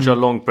 precis. När man kör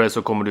long press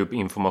så kommer det upp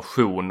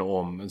information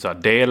om så här,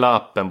 dela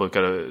appen,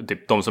 brukar det,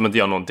 typ de som inte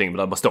gör någonting,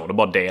 där bara står det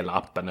bara dela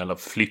appen eller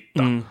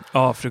flytta.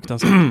 Ja,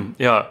 fruktansvärt.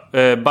 Ja,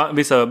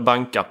 vissa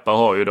bankappar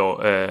har ju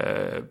då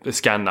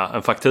scanna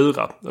en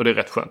faktura, och det är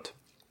rätt skönt.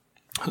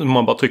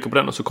 Man bara trycker på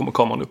den och så kommer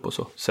kameran upp och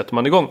så sätter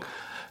man igång.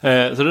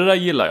 Så det där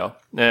gillar jag.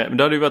 Men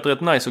det hade ju varit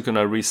rätt nice att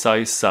kunna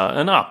resiza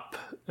en app.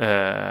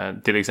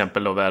 Till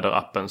exempel då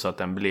väderappen, så att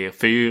den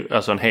blir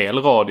alltså en hel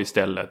rad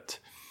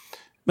istället.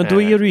 Men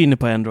då är du inne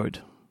på Android.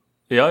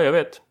 Ja, jag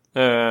vet.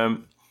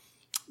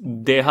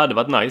 Det hade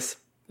varit nice.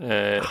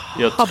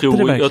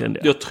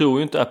 Jag tror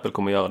ju inte Apple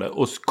kommer göra det.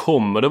 Och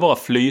kommer det vara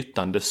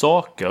flytande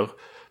saker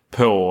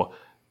på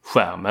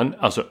skärmen,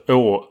 alltså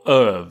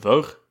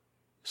över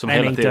som nej,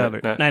 hela inte tiden.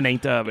 Över. Nej,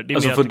 inte över. Det är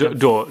alltså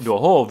för då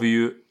har vi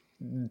ju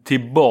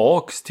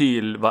tillbaks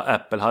till vad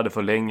Apple hade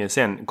för länge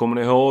sedan. Kommer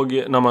ni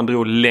ihåg när man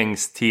drog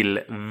längst till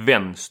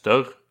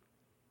vänster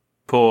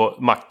på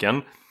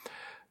Macen,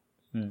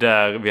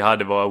 där vi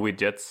hade våra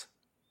widgets?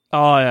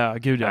 Ja,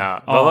 gud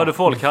ja. Vad var det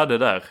folk hade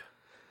där?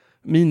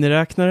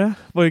 Miniräknare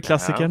var ju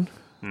klassikern.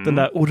 Den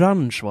där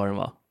orange var den,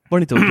 va? Var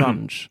det inte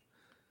orange?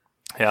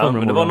 Ja,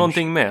 men det var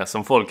någonting mer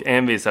som folk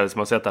envisades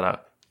med att sätta där.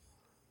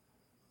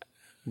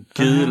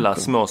 Gula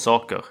små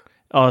saker.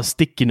 Ja,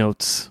 sticky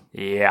notes.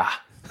 Ja.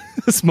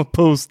 Små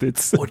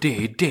post-its. Och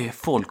det är det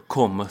folk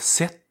kommer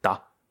sätta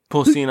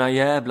på sina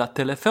jävla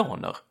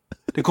telefoner.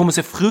 Det kommer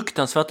se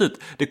fruktansvärt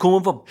ut. Det kommer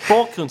vara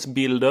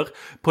bakgrundsbilder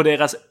på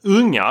deras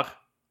ungar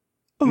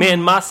med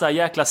en massa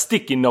jäkla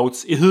sticky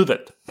notes i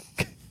huvudet.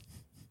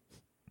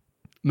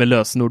 Med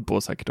lösenord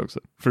på säkert också.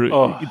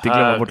 För att inte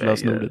glömma bort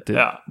lösenordet till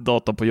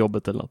datorn på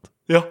jobbet eller något.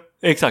 Ja,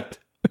 exakt.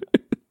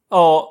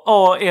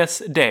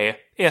 ASD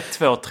 1,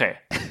 2, 3.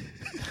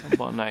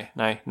 Bara nej.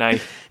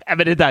 Nej,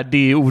 men det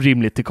är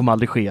orimligt. Det kommer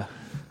aldrig ske.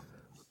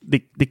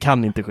 Det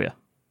kan inte ske.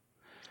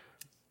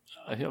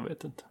 Jag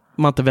vet inte.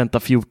 Man inte väntar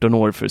 14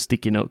 år för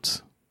sticky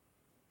notes.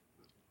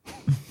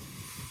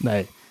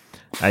 Nej.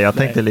 Jag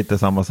tänkte lite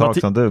samma sak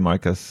som du,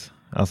 Marcus.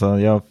 Alltså,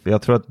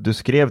 jag tror att du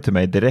skrev till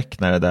mig direkt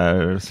när det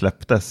där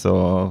släpptes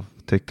och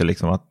tyckte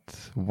liksom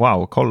att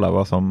wow, kolla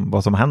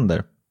vad som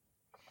händer.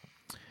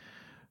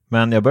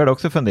 Men jag började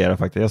också fundera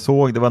faktiskt. Jag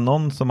såg det var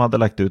någon som hade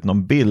lagt ut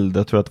någon bild.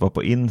 Jag tror att det var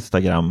på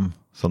Instagram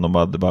som de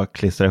hade bara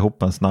klistrat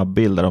ihop en snabb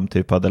bild där de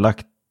typ hade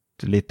lagt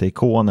lite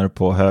ikoner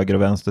på höger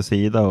och vänster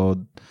sida och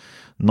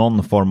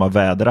någon form av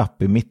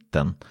väderapp i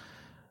mitten.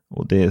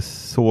 Och det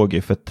såg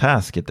ju för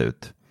taskigt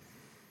ut.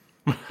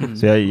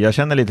 Så jag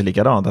känner lite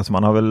likadant. Alltså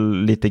man har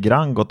väl lite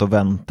grann gått och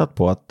väntat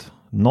på att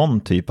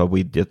någon typ av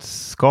widget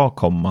ska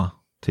komma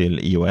till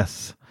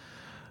iOS.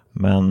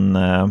 Men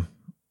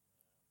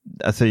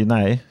alltså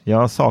nej,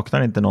 jag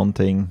saknar inte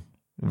någonting.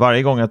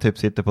 Varje gång jag typ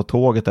sitter på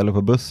tåget eller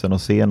på bussen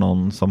och ser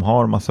någon som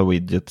har massa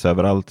widgets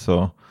överallt,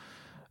 så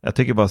jag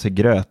tycker bara det ser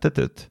grötigt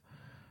ut.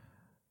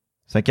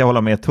 Sen kan jag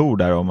hålla med Tor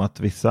där om att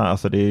vissa,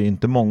 alltså det är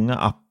inte många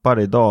appar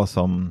idag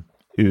som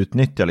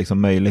utnyttjar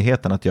liksom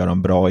möjligheten att göra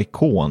en bra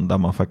ikon där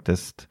man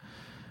faktiskt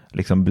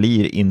liksom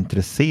blir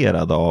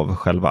intresserad av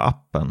själva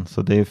appen.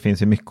 Så det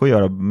finns ju mycket att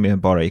göra med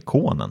bara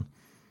ikonen.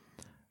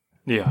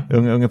 Ja.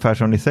 Ungefär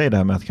som ni säger det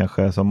här med att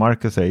kanske, som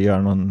Marcus säger,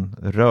 göra någon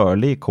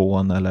rörlig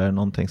ikon eller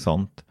någonting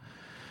sånt.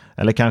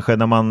 Eller kanske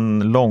när man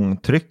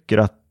långtrycker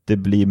att det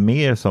blir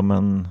mer som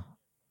en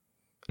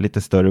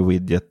lite större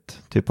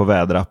widget, typ på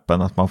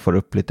väderappen, att man får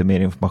upp lite mer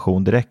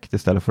information direkt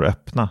istället för att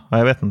öppna. Ja,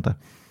 jag vet inte.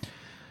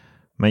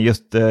 Men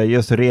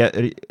just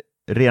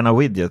rena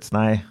widgets,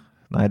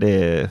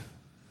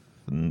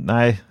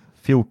 nej,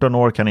 14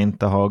 år kan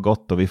inte ha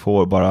gått och vi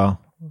får bara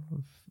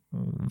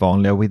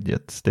vanliga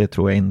widgets. Det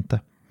tror jag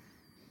inte.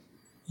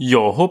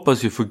 Jag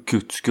hoppas ju för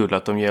guds skull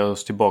att de ger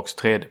oss tillbaks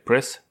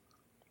 3D-press.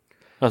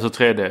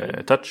 Alltså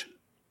 3D-touch.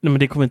 Nej, men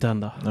det kommer inte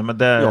hända. Nej, men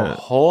Jag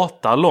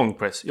hatar long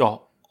press.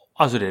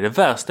 Alltså det är det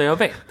värsta jag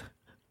vet.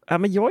 Ja,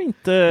 men jag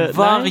inte...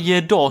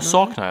 Varje dag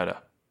saknar jag det.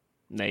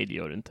 Nej, det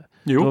gör det inte.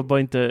 Jo. Det var bara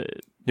inte...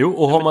 Jo,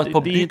 och har man ett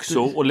par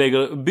byxor inte... och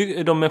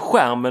lägger dem med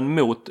skärmen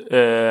mot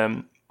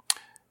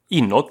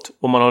inåt,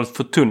 och man har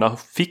för tunna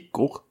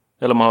fickor,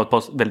 eller man har ett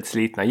par väldigt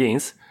slitna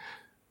jeans,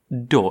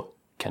 då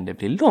kan det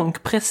bli lång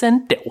press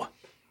ändå.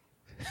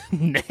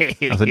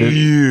 Nej. Alltså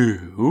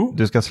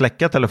du ska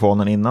släcka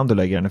telefonen innan du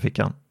lägger den i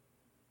fickan.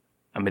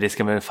 Ja, men det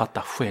ska man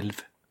fatta själv.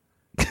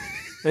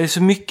 Det är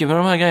så mycket med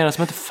de här grejerna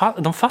som inte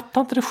de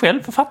fattar inte det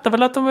själv. För fattar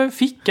väl att de är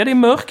ficka, det är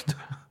mörkt.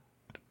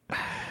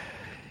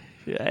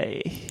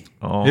 Nej.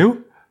 Ja. Jo.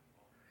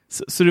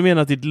 Så du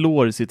menar att ditt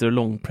lår sitter och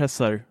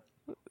långpressar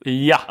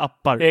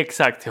appar?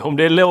 Exakt. Om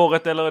det är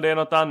låret eller det är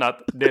något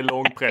annat, det är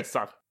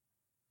långpressar.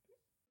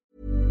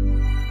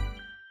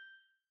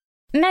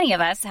 Many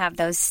of us have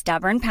those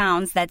stubborn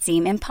pounds that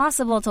seem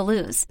impossible to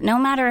lose, no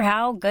matter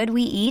how good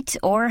we eat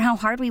or how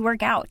hard we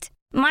work out.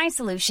 My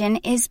solution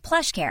is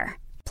PlushCare.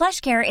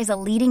 PlushCare is a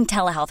leading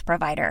telehealth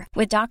provider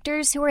with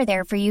doctors who are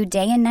there for you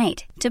day and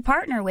night to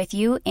partner with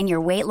you in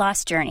your weight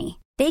loss journey.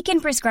 They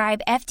can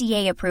prescribe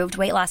FDA-approved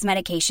weight loss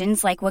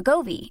medications like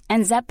Wegovy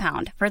and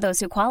Zepbound for those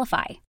who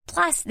qualify.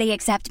 Plus, they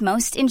accept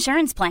most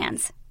insurance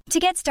plans. To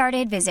get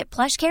started, visit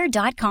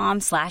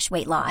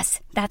plushcare.com/weightloss.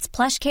 That's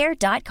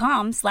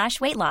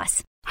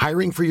plushcare.com/weightloss.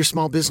 Hiring for your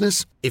small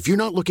business? If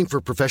you're not looking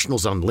for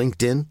professionals on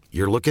LinkedIn,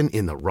 you're looking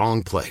in the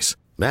wrong place.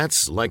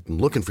 That's like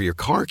looking for your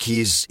car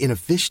keys in a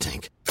fish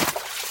tank.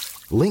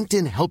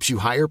 LinkedIn helps you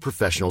hire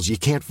professionals you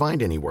can't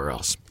find anywhere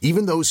else,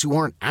 even those who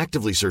aren't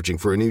actively searching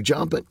for a new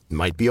job but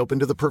might be open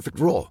to the perfect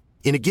role.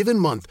 In a given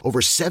month,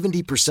 over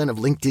 70%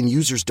 of LinkedIn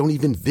users don't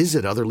even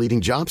visit other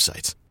leading job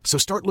sites. So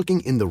start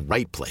looking in the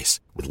right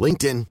place. With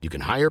LinkedIn, you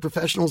can hire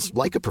professionals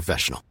like a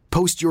professional.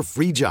 Post your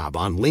free job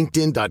on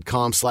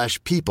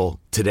linkedin.com/people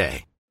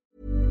today.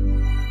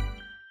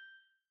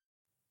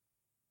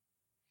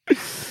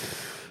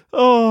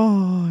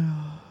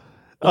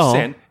 Och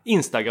sen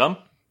Instagram.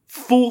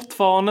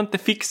 Fortfarande inte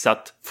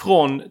fixat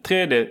från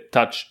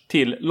 3D-touch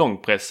till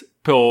långpress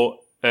på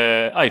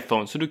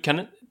iPhone. Så du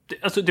kan...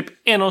 Alltså typ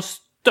en av de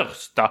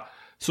största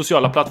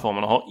sociala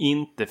plattformarna har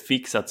inte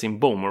fixat sin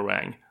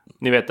boomerang.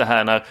 Ni vet det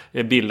här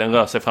när bilden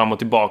rör sig fram och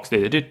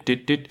tillbaka.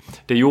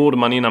 Det gjorde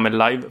man innan med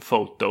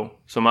live-foto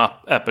som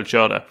Apple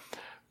körde.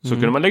 Så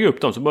kunde man lägga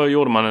upp dem, så bara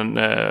gjorde man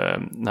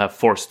den här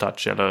force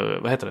touch, eller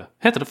vad heter det?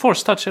 Heter det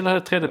force touch eller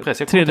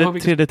 3D-press?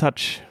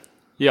 3D-touch.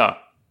 Ja.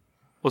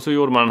 Och så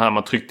gjorde man den här,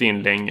 man tryckte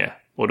in länge.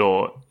 Och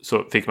då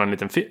så fick man en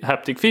liten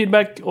haptic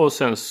feedback. Och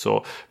sen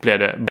så blev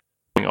det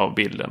av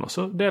bilden. Och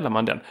så delar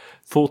man den.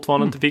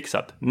 Fortfarande inte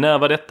fixat. När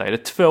var detta? Är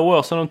det 2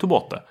 år sedan de tog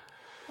bort det?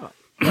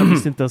 Jag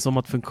visste inte ens om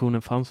att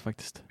funktionen fanns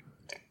faktiskt.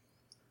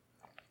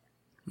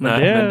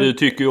 Men du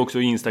tycker ju också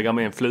att Instagram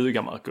är en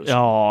fluga, Marcus.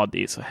 Ja,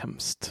 det är så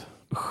hemskt.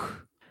 Usch.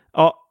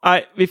 Ja,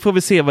 vi får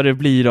väl se vad det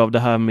blir av det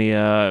här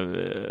med...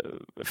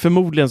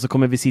 Förmodligen så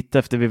kommer vi sitta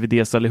efter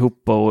VVDs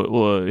allihopa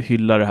och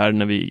hylla det här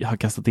när vi har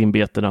kastat in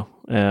betena.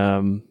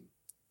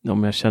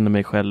 Om jag känner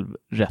mig själv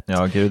rätt.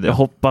 Ja, gud, ja. Jag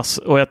hoppas,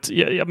 och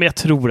jag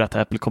tror att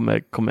Apple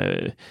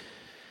kommer...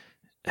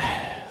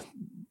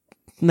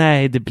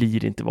 Nej, det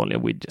blir inte vanliga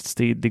widgets.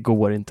 Det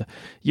går inte.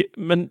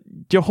 Men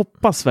jag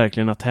hoppas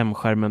verkligen att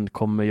hemskärmen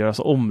kommer göras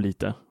om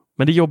lite.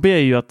 Men det jobbiga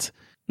är ju att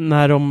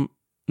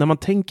när man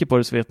tänker på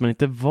det så vet man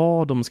inte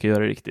vad de ska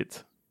göra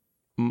riktigt.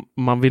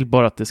 Man vill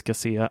bara att det ska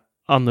se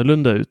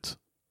annorlunda ut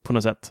på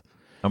något sätt.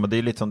 Ja, men det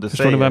är lite som du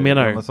Förstår säger. Ni vad jag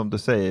menar? Ja, som du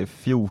säger,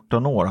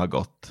 14 år har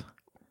gått.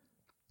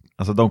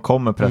 Alltså de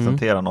kommer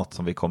presentera något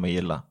som vi kommer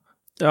gilla.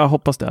 Jag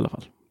hoppas det i alla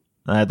fall.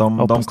 Nej,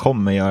 de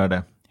kommer göra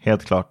det.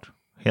 Helt klart.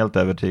 Helt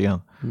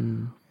övertygad.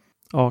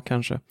 Ja,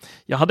 kanske.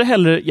 Jag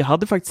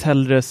hade faktiskt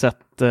hellre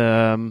sett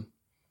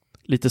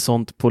lite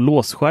sånt på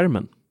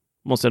låsskärmen.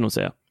 Måste jag nog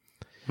säga.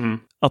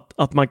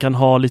 Att man kan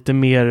ha lite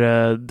mer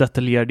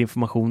detaljerad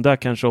information där,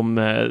 kanske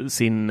om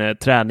sin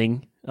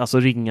träning, alltså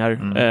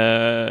ringar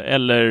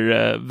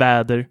eller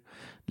väder,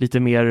 lite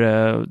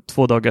mer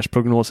 2 dagars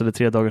prognos eller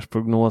 3 dagars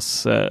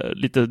prognos,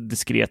 lite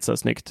diskret så här,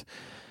 snyggt.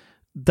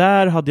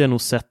 Där hade jag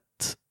nog sett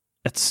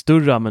ett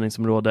större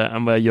användningsområde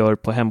än vad jag gör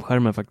på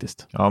hemskärmen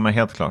faktiskt. Ja, men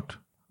helt klart.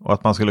 Och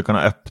att man skulle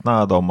kunna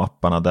öppna de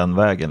apparna den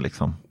vägen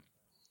liksom.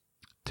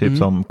 Typ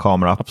som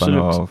kameraappen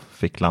och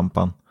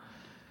ficklampan.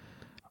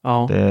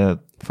 Ja,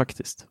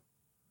 faktiskt.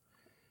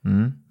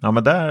 Ja,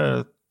 men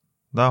där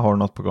har du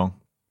något på gång.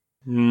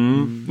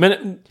 Men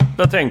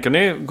vad tänker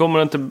ni?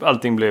 Kommer inte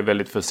allting bli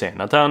väldigt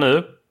försenat här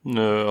nu?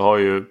 Nu har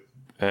ju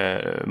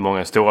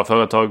många stora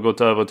företag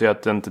gått över till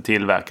att inte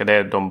tillverka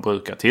det de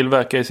brukar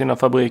tillverka i sina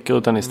fabriker,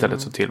 utan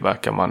istället så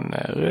tillverkar man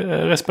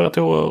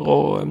respiratorer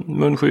och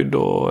munskydd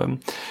och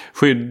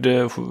skydd,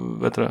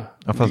 vet du det?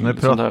 Ja, fast nu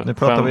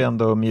pratar vi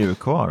ändå om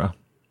mjukvara.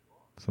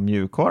 Så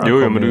mjukvara.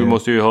 Jo, men du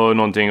måste ju ha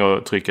någonting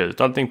att trycka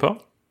ut allting på.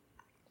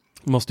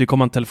 Måste ju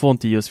komma en telefon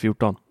till iOS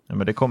 14. Ja,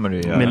 men det kommer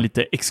du göra. Med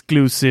lite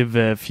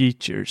exclusive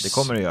features. Det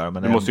kommer du göra,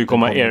 men det måste ju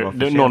komma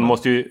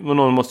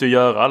någon måste ju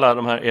göra alla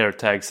de här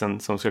airtagsen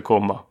som ska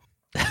komma.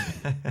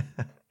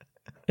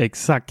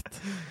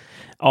 Exakt.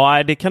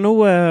 Ja, det kan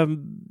nog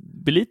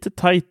bli lite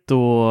tajt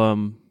att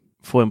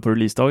få en på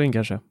releasedagen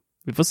kanske.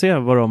 Vi får se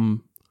vad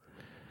de...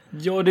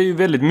 Ja, det är ju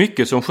väldigt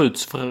mycket som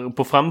skjuts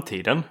på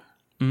framtiden.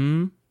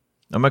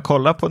 Ja, men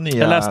kolla på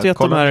nya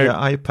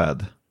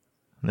iPad.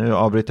 Nu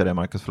avbryter jag det,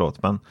 Marcus,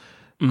 förlåt. Men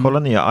kolla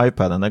nya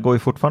iPaden, den går ju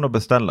fortfarande att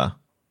beställa.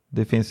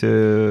 Det finns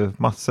ju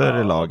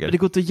massor i lager. Det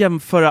går inte att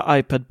jämföra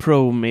iPad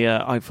Pro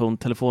med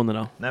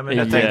iPhone-telefonerna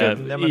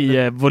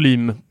i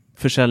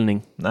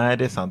volymförsäljning. Nej,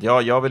 det är sant.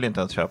 Jag vill inte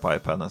ens köpa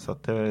iPaden, så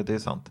att det är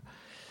sant.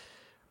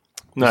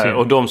 Nej,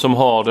 och de som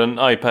har den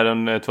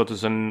iPaden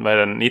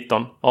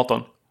 2019,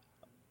 18?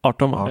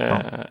 18.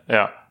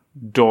 Ja.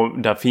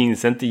 Där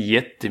finns inte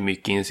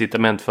jättemycket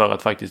incitament för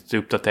att faktiskt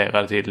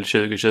uppdatera till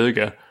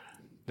 2020.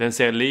 Den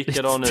ser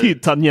likadan ut. Det är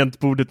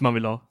tangentbordet man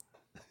vill ha.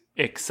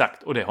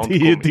 Exakt, och det har inte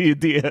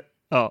kommit. Det.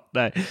 Ja,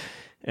 nej.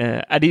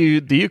 Det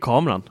är ju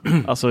kameran,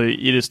 alltså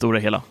i det stora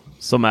hela,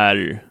 som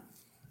är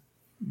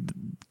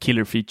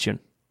killer feature.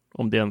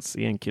 Om det ens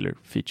är en killer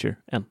feature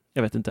än.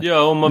 Jag vet inte.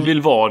 Ja, om man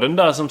vill vara den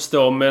där som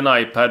står med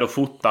en iPad och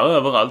fotar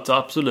överallt, så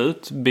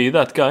absolut, be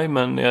that guy.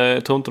 Men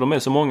jag tror inte de är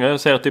så många. Jag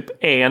ser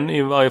typ en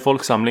i varje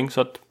folksamling.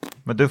 Så att,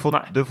 men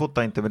du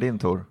fotar inte med din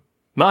Tor?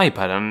 Med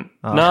iPaden?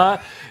 Ja. Nej.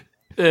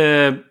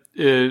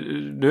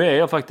 Nu är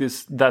jag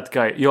faktiskt that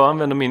guy. Jag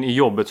använder min i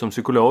jobbet som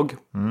psykolog.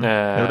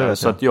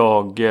 Så att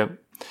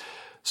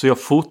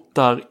jag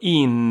fotar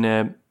in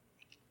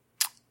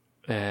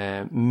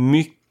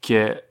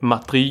mycket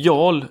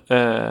material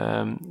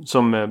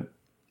som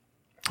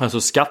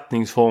alltså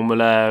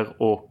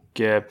skattningsformulär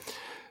och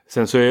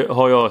sen så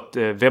har jag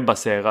ett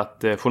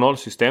webbaserat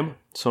journalsystem.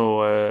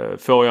 Så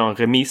får jag en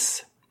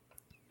remiss,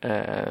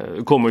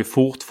 kommer ju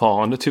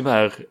fortfarande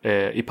tyvärr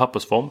i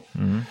pappersform.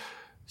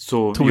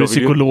 Så Tor är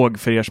psykolog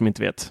för er som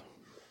inte vet.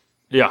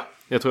 Ja,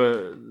 jag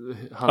tror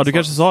du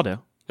kanske sa det?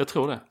 Jag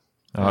tror det.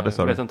 Ja, det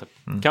sa vet du. Inte.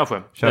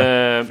 Kanske.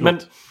 Men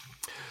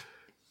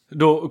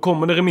då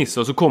kommer det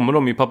remisser, så kommer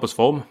de i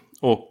pappersform.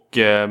 Och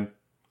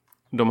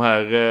de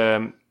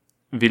här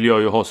vill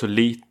jag ju ha så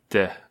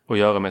lite att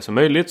göra med som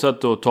möjligt. Så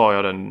att då tar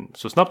jag den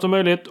så snabbt som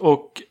möjligt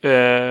och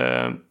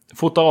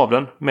fotar av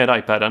den med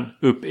iPaden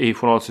upp i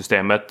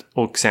journalsystemet.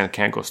 Och sen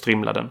kan jag gå och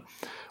strimla den.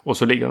 Och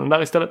så ligger den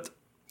där istället.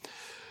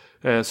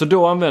 Så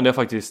då använder jag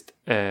faktiskt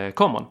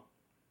kameran.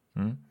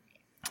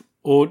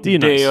 Och det är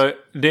nice.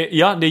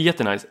 Det är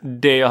jättenice.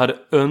 Det jag hade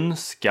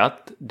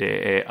önskat,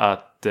 det är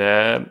att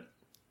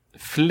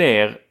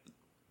fler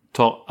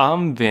tar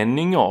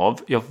användning av.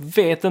 Jag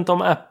vet inte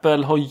om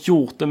Apple har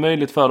gjort det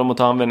möjligt för dem att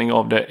ta användning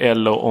av det,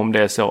 eller om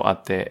det är så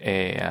att det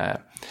är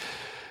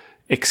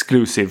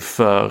exklusiv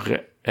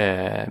för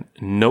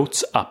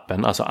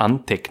Notes-appen, alltså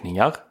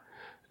anteckningar.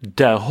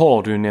 Där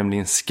har du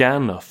nämligen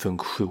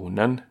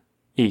scannerfunktionen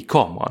i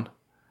kameran.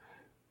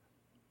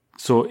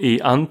 Så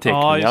i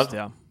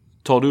anteckningar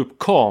tar du upp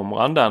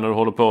kameran där när du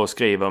håller på att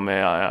skriva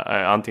med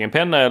antingen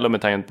penna eller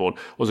med tangentbord.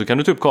 Och så kan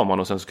du ta upp kameran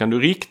och sen så kan du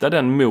rikta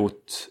den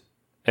mot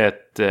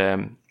ett...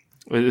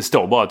 det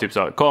står bara typ så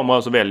här,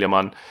 kamera, så väljer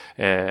man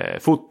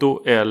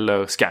foto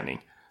eller scanning.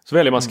 Så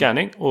väljer man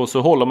scanning och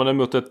så håller man den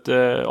mot ett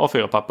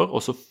A4-papper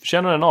och så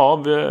känner den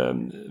av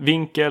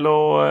vinkel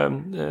och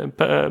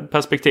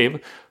perspektiv.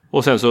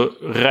 Och sen så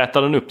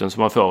rätar den upp den så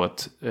man får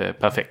ett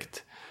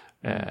perfekt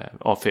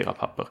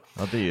A4-papper.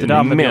 Ja, det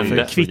där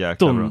med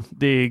kvitton,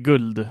 det är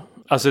guld.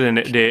 Alltså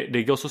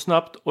det går så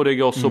snabbt och det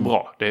går så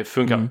bra. Det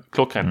funkar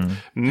klockrent.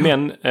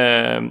 Men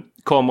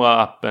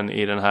kameraappen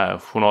i den här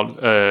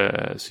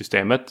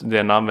journalsystemet,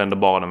 den använder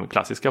bara den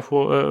klassiska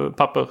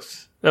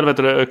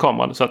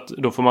kameran. Så att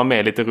då får man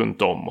med lite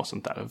runt om och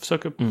sånt där.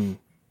 Försöker.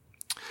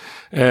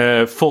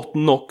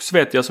 Fortnox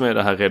vet jag, som är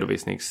det här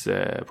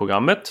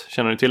redovisningsprogrammet.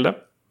 Känner ni till det?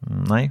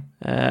 Nej.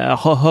 Jag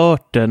har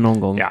hört det någon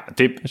gång. Ja,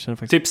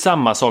 typ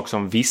samma sak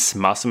som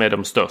Visma, som är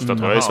de största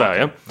tror jag i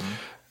Sverige.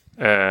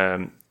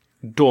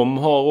 De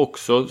har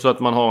också så att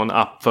man har en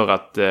app för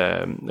att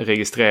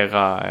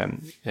registrera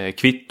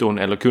kvitton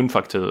eller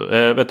kundfaktur.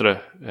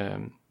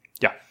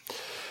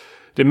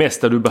 Det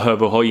mesta du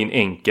behöver ha in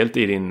enkelt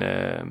i din...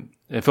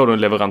 får du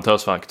en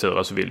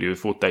leverantörsfaktura så vill du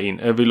fota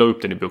in, vill ha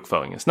upp den i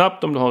bokföringen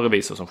snabbt om du har en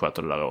revisor som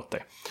sköter det där åt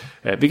dig.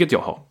 Vilket jag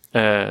har.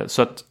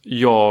 Så att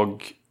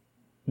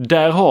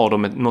där har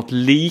de något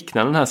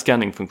liknande den här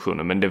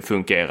scanningfunktionen, men det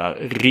fungerar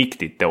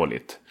riktigt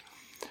dåligt.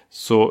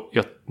 Så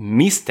jag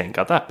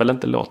misstänker att Apple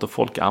inte låter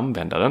folk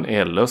använda den,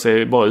 eller så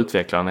är bara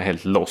utvecklarna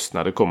helt lost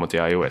när det kommer till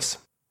iOS.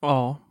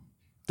 Ja,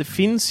 det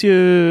finns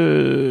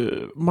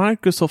ju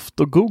Microsoft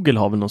och Google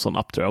har väl någon sån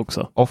app tror jag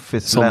också.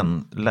 Office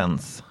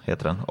Lens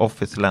heter den.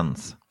 Office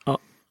Lens.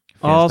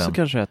 Ja, så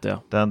kanske det heter jag.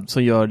 Den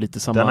som gör lite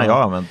samma... Den har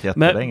jag använt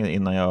jättelänge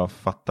innan jag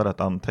fattade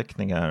att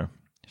anteckningar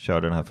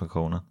körde den här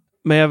funktionen.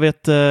 Men jag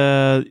vet,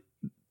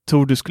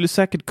 Tor, du skulle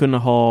säkert kunna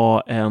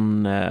ha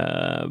en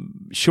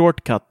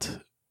shortcut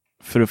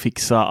för att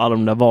fixa alla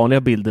de där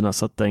vanliga bilderna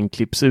så att den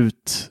klipps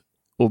ut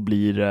och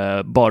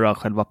blir bara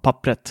själva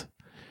pappret.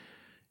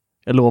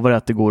 Jag lovar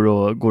att det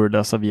går att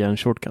lösa via en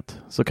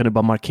shortcut. Så kan du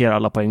bara markera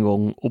alla på en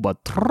gång och bara...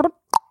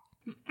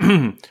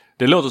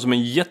 Det låter som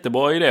en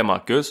jättebra idé,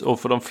 Marcus. Och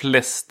för de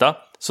flesta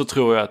så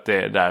tror jag att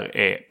det där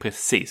är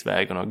precis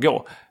vägen att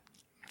gå.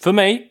 För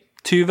mig,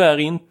 tyvärr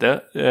inte.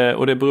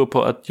 Och det beror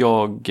på att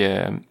jag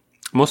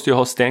måste ju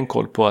ha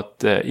stenkoll på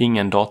att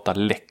ingen data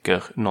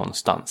läcker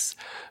någonstans.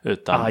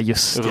 Utan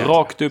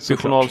rakt upp i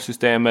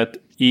journalsystemet,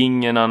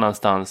 ingen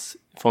annanstans.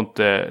 Får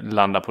inte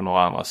landa på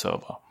några andra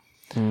servrar.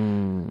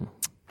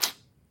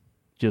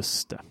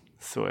 Just det.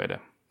 Så är det.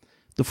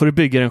 Då får du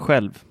bygga den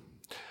själv.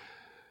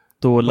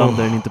 Då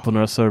landar den inte på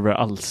några server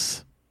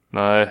alls.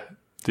 Nej,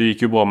 det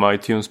gick ju bra med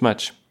iTunes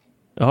Match.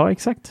 Ja,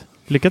 exakt.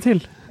 Lycka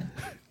till.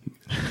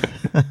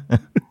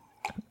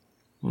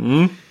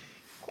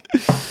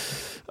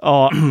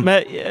 Ja,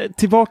 men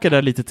tillbaka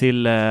där lite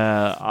till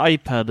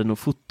iPaden och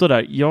foto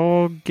där.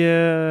 Jag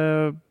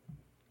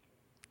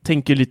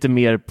tänker lite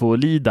mer på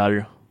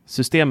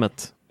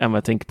LiDAR-systemet än vad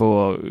jag tänker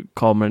på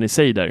kameran i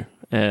sig där.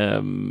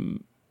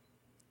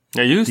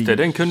 Ja, just det.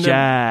 Den kunde...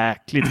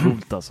 Jäkligt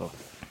coolt alltså.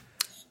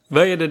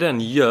 Vad är det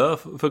den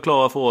gör?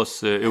 Förklara för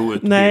oss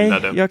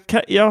outbildade.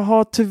 Nej, jag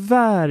har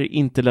tyvärr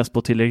inte läst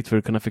på tillräckligt för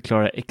att kunna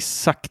förklara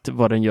exakt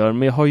vad den gör.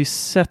 Men jag har ju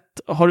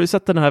har du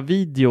sett den här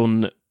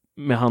videon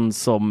med han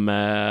som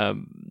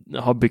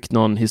har byggt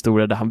någon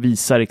historia där han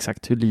visar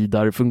exakt hur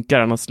LiDAR funkar.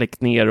 Han har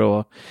släckt ner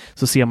och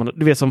så ser man,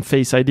 du vet som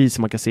Face ID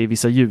som man kan se i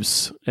vissa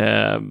ljus.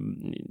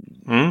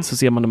 Så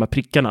ser man de här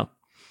prickarna.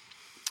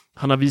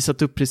 Han har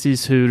visat upp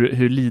precis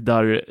hur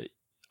LiDAR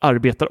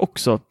arbetar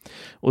också.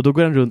 Och då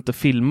går han runt och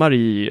filmar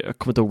jag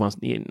kommer inte ihåg,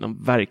 i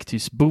någon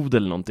verktygsbod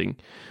eller någonting.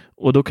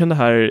 Och då kan det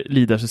här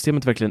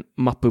LiDAR-systemet verkligen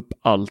mappa upp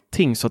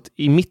allting. Så att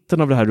i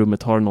mitten av det här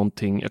rummet har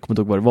någonting, jag kommer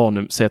inte ihåg vad det var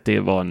nu, säg att det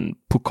var en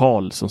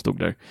pokal som stod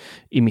där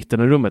i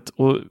mitten av rummet.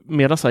 Och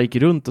medan jag gick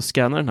runt och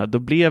scannade den här, då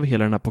blev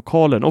hela den här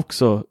pokalen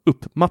också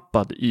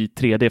uppmappad i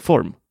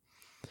 3D-form.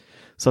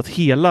 Så att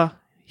hela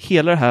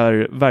det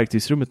här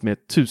verktygsrummet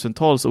med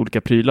tusentals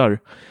olika prylar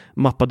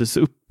mappades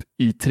upp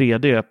i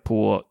 3D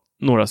på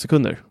några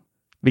sekunder.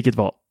 Vilket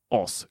var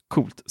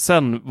ascoolt.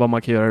 Sen vad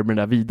man kan göra med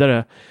det där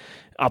vidare,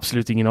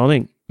 absolut ingen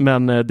aning.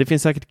 Men det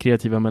finns säkert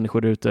kreativa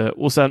människor där ute.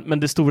 Men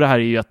det stora här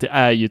är ju att det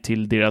är ju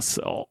till deras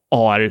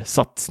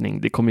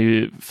AR-satsning. Det kommer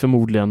ju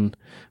förmodligen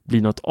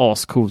bli något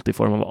ascoolt i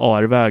form av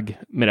AR-väg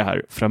med det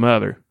här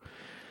framöver.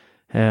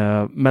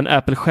 Men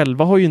Apple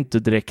själva har ju inte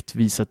direkt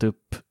visat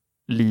upp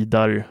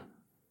LiDAR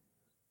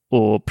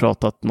och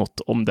pratat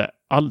något om det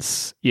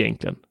alls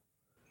egentligen.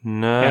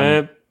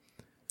 Nej.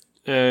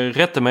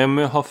 Rätta mig om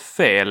jag har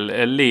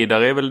fel.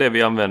 LiDAR är väl det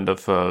vi använder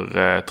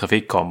för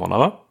trafikkamerorna,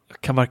 va?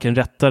 Jag kan varken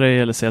rätta dig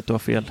eller säga att du har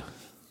fel.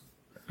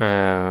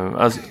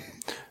 Alltså,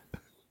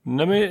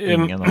 nej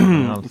men,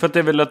 för att det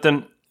är väl att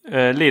den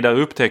LiDAR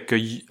upptäcker,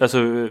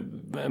 alltså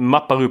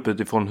mappar upp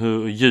utifrån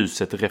hur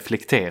ljuset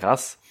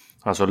reflekteras.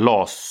 Alltså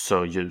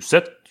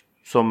laserljuset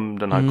som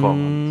den här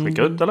kameran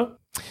skickar ut, eller?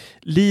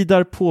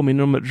 LiDAR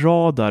påminner om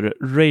radar,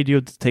 radio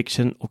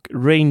detection och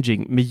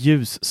ranging med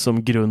ljus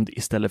som grund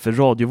istället för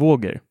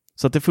radiovågor.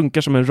 Så att det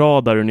funkar som en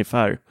radar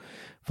ungefär,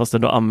 fast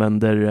den då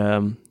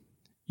använder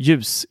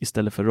ljus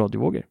istället för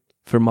radiovågor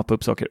för att mappa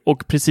upp saker.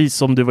 Och precis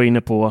som du var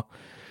inne på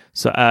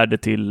så är det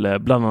till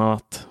bland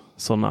annat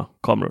sådana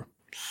kameror.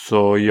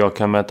 Så jag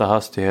kan mäta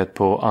hastighet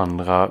på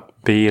andra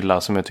bilar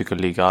som jag tycker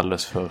ligger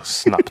alldeles för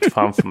snabbt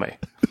framför mig.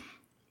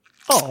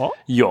 Ja.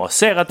 Jag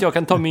ser att jag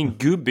kan ta min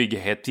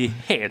gubbighet till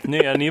helt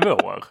nya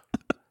nivåer.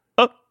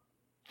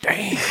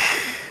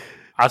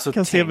 Alltså,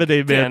 kan se med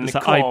dig med en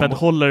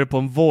iPad-hållare på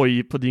en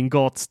Voi på din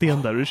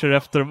gatsten där och kör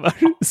efter de här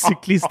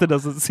cyklisterna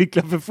som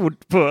cyklar för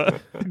fort på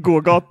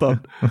gågatan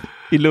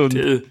i Lund.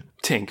 Du,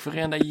 tänk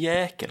varenda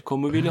jäkel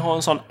kommer vilja ha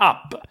en sån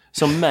app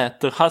som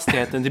mäter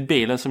hastigheten till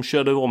bilen som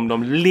körde om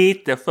dem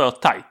lite för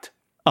tajt.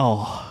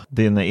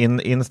 Din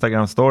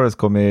Instagram stories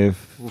kommer ju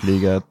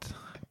flyga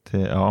till,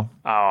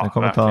 den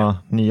kommer verkligen ta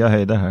nya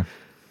höjder här.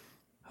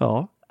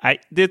 Ja, nej,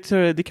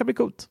 det kan bli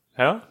coolt.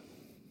 Ja.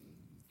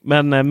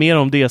 Men mer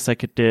om det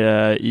säkert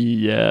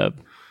i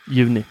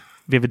juni,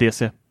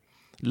 VVDC.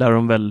 Lär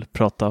de väl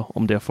prata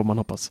om det, får man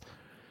hoppas.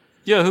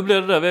 Ja, hur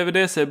blir det där?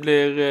 VVDC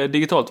blir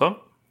digitalt, va?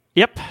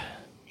 Japp.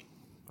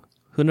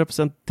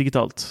 100%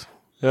 digitalt.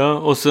 Ja,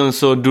 och sen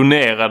så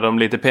donerar de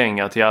lite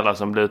pengar till alla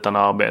som blir utan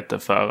arbete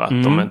för att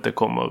de inte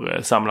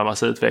kommer samla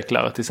massa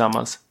utvecklare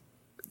tillsammans.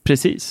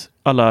 Precis.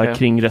 Alla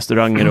kring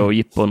restauranger och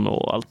jippon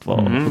och allt vad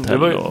hotell. Det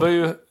var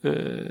ju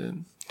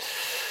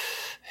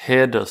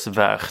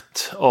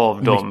hedersvärt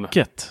av dem.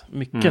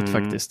 Mycket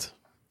faktiskt.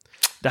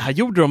 Det här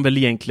gjorde de väl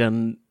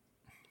egentligen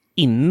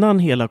innan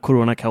hela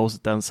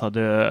coronakaoset ens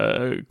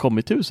hade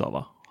kommit till USA,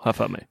 va? Har jag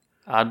för mig.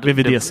 Ja,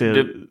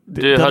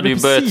 det hade ju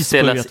börjat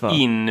ställas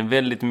in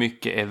väldigt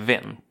mycket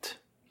event.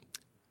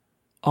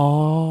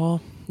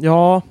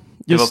 Ja,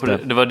 just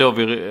det var då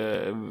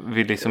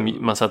vi liksom,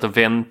 man satt och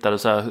väntade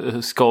så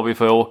här, ska vi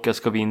få åka,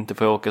 ska vi inte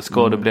få åka,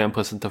 ska det bli en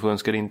presentation,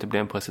 ska det inte bli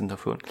en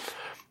presentation.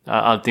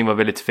 Allting var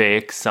väldigt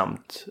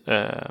tveksamt.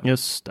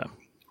 Just det.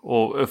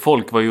 Och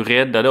folk var ju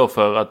rädda då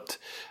för att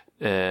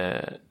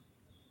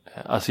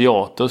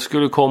asiater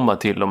skulle komma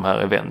till de här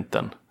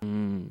eventen.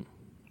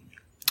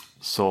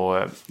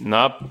 Så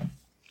nej.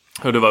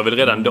 Och det var väl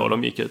redan då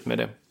de gick ut med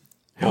det.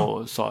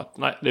 Och sa att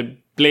nej, det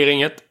blir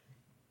inget.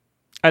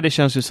 Det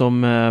känns ju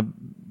som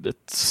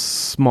ett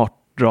smart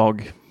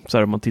drag. Så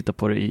här om man tittar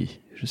på det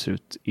hur det ser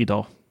ut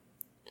idag.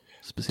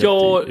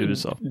 Speciellt i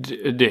USA.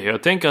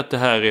 Jag tänker att det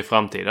här är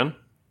framtiden.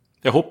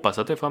 Jag hoppas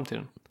att det är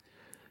framtiden.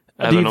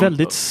 Det är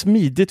väldigt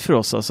smidigt för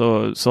oss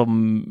alltså,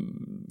 som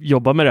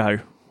jobbar med det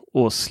här.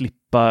 Och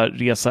slippa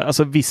resa.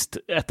 Alltså visst,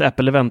 ett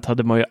Apple-event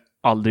hade man ju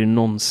aldrig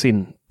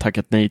någonsin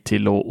tackat nej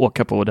till att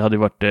åka på. Det hade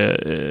varit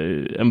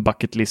en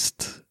bucket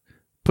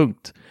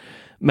list-punkt.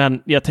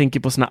 Men jag tänker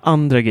på såna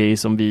andra grejer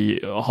som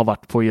vi har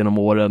varit på genom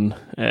åren.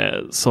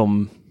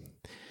 Som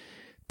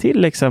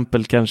till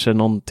exempel kanske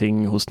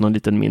någonting hos någon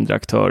liten mindre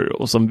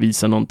aktör och som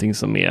visar någonting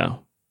som är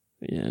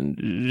en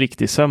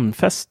riktig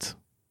sömnfest.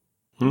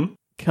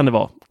 Kan det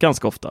vara,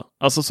 ganska ofta.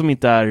 Alltså som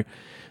inte är,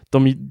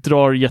 de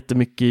drar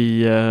jättemycket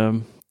i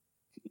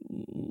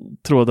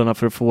trådarna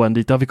för att få en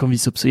dit. Ja, vi kommer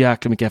visa upp så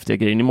jäkla mycket häftiga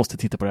grejer. Ni måste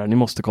titta på det här. Ni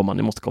måste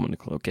komma.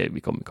 Okej,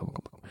 vi kommer.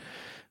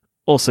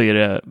 Och så är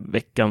det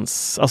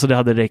veckans, alltså det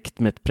hade räckt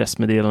med ett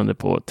pressmeddelande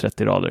på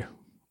 30 rader.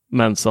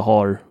 Men så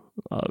har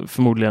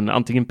förmodligen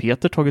antingen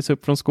Peter tagits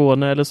upp från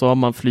Skåne eller så har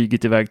man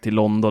flygit iväg till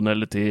London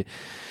eller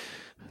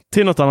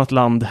till något annat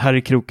land här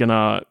i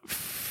krokarna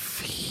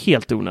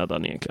helt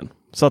onödan egentligen.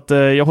 Så att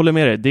jag håller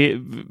med dig.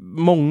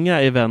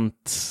 Många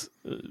event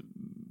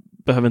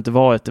behöver inte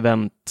vara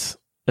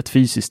ett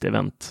fysiskt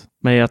event.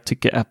 Men jag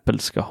tycker Apple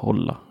ska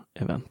hålla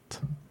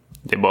event.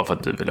 Det är bara för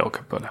att du vill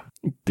åka på det.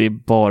 Det är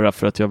bara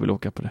för att jag vill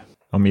åka på det.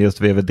 Ja, men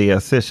just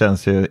VVDC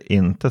känns ju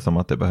inte som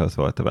att det behövs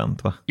vara ett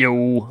event, va?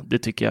 Jo, det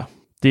tycker jag.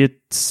 Det är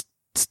ett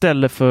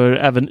ställe för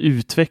även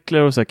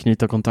utvecklare och så här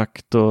knyta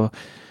kontakt och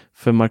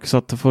för Marcus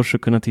Attefors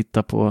att kunna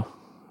titta på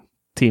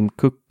Tim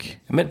Cook.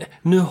 Men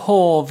nu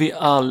har vi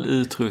all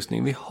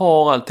utrustning, vi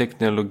har all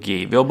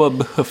teknologi. Vi har bara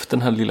behövt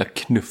den här lilla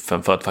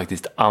knuffen för att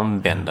faktiskt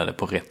använda det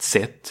på rätt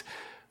sätt.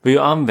 Vi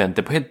har använt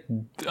det på helt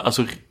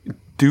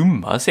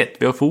dumma sätt.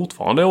 Vi har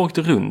fortfarande åkt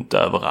runt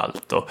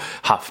överallt och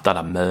haft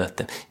alla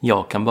möten.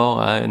 Jag kan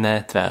bara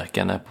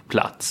nätverka när på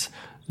plats.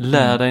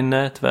 Lär dig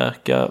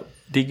nätverka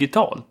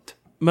digitalt.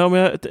 Men om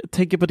jag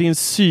tänker på din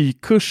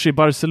sykurs i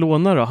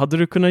Barcelona då, hade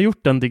du kunnat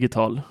gjort den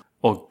digital?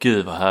 Åh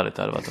gud vad härligt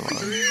det hade varit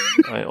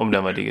om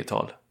den var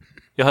digital.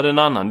 Jag hade en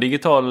annan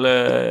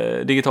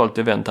digitalt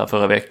event här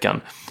förra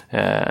veckan.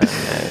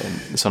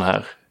 Sån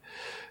här.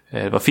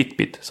 Det var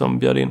Fitbit som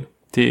bjöd in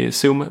till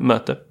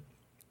Zoom-möte.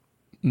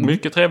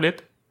 Mycket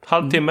trevligt.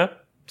 Halvtimme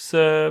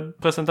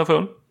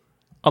presentation.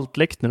 Allt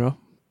läckt nu då?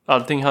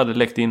 Allting hade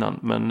läckt innan,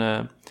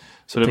 men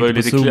så det jag var ju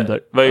lite Zoom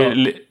där.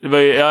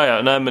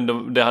 Nej,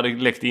 men det hade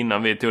läckt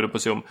innan vi tog det på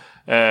Zoom.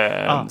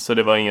 Så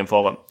det var ingen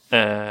fara.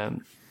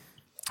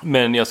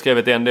 Men jag skrev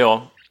ett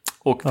NDA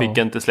och fick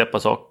inte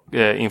släppa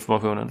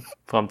informationen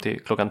fram till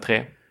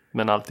 3:00.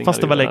 Men allting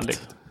fast det var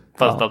läckt.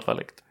 Fast allt var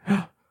läckt.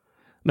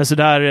 Men så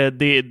där,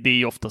 det är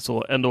ju ofta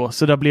så ändå.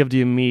 Så där blev det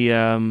ju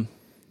med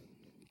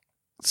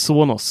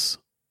Sonos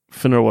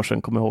för några år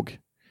sedan, kommer jag ihåg.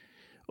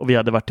 Och vi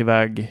hade varit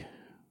iväg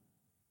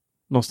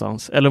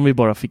någonstans. Eller om vi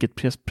bara fick ett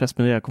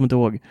pressmeddelande, jag kommer inte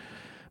ihåg.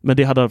 Men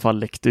det hade i alla fall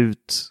läckt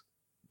ut.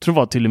 Jag tror det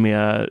var till och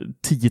med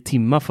 10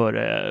 timmar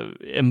före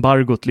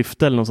embargot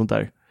lyfte eller något sånt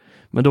där.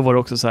 Men då var det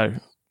också så här,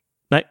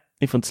 nej,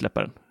 ni får inte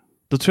släppa den.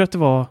 Då tror jag att det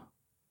var,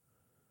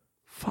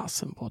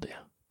 fasen var det?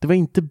 Det var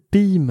inte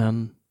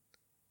Beamen.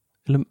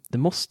 Eller det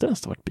måste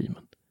nästan varit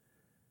Beamen.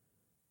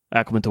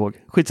 Jag kommer inte ihåg.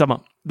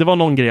 Skitsamma. Det var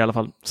någon grej i alla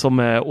fall som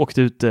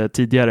åkte ut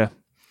tidigare.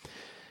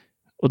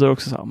 Och då är det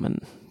också så här,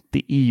 men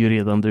det är ju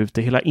redan där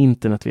ute. Hela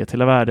internet vet,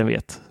 hela världen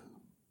vet.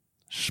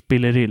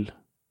 Spillerill.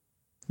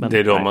 Men det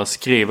är då man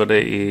skriver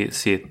det i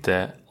sitt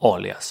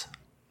alias.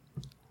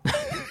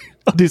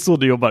 Ja, det är så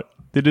du jobbar.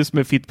 Det är du som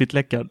är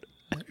Fitbit-läckaren.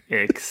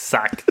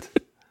 Exakt.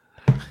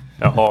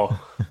 Jaha.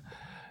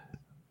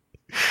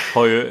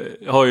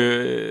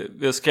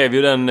 Jag skrev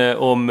ju den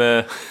om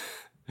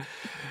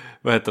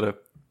vad heter det?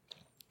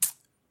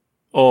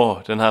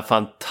 Den här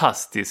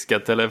fantastiska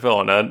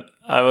telefonen.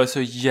 Det var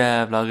så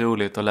jävla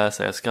roligt att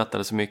läsa. Jag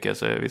skrattade så mycket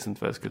så jag visste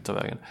inte vad jag skulle ta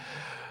vägen.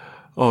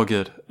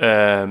 Gud.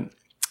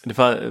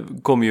 Det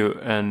kom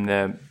ju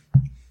en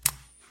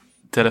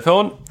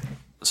telefon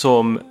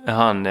som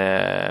han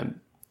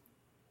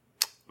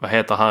vad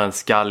heter han,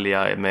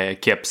 skalliga med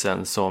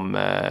kepsen som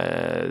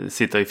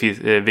sitter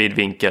i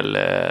vidvinkel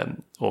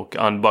och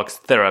unbox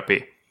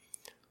therapy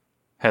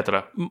heter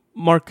det.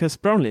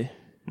 Marcus Brownlee?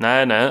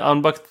 Nej,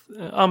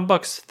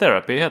 unbox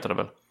therapy heter det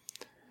väl?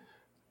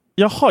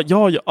 Jaha,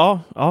 ja.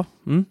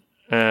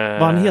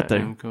 Vad han heter?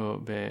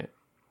 MKB.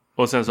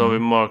 Och sen så har vi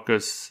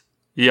Marcus.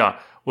 Ja,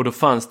 och då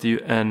fanns det ju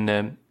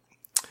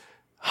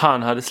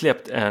han hade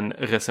släppt en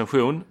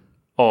recension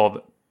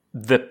av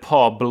The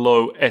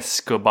Pablo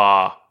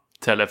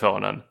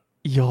Escobar-telefonen.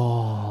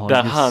 Ja,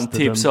 där han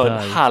typ så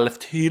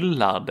halvt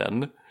hyllar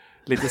den.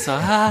 Lite så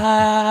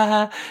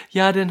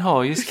ja, den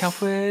har ju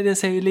kanske, den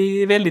ser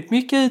ju väldigt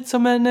mycket ut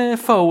som en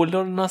fold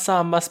och den har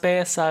samma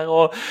spesar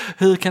och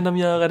hur kan de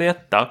göra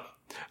detta?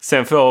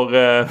 Sen får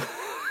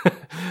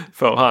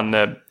han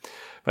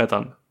vad heter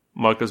han?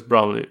 Marcus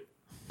Brownlee.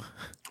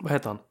 Vad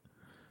heter han?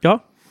 Ja,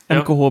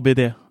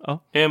 MKHBD. Ja.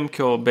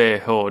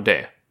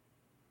 MKBHD.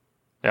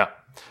 Ja.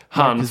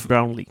 Marcus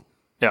Brownlee.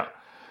 Ja.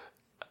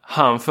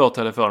 Han får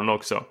telefonen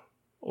också.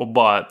 Och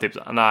bara typ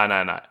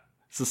nej.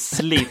 Så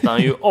sliter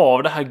han ju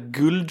av det här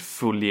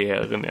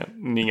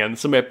guldfolieringen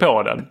som är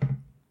på den.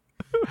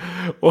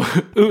 Och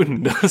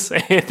under så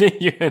är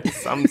det ju en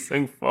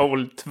Samsung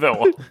Fold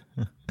 2.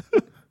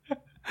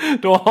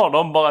 Då har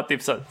de bara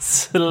typ så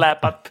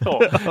släpat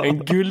på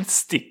en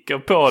guldsticker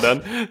på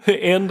den.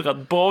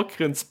 Ändrat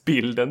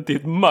bakgrundsbilden till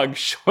ett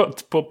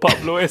mugshot på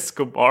Pablo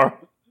Escobar.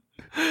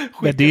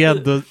 Men det är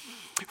ändå...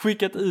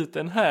 Skickat ut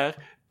den här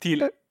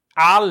till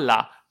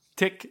alla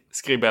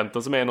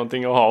tech-skribenter som är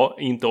någonting att ha,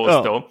 inte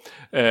oss då.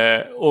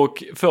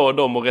 Och får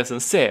dem att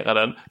recensera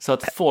den så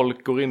att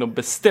folk går in och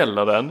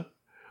beställer den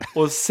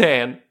och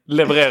sen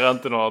levererar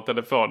inte några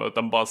telefoner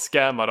utan bara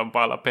scammar dem på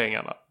alla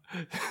pengarna.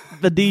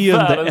 Men det är ju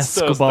en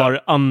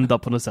Escobar-anda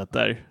på något sätt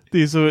där.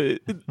 Det är så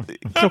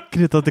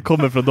klockrent att det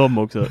kommer från dem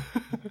också.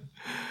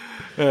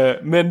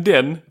 Men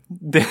den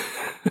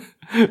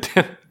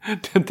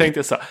tänkte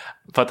jag så här,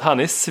 för att han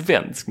är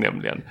svensk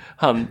nämligen.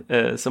 Han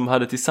som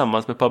hade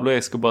tillsammans med Pablo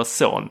Escobars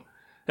son,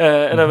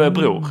 eller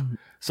bror,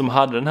 som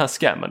hade den här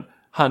scammen.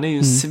 Han är ju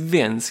en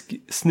svensk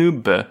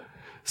snubbe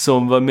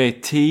som var med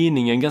i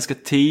tidningen ganska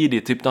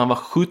tidigt, typ när han var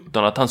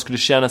 17, att han skulle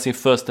tjäna sin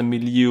första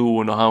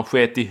miljon och han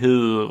sket i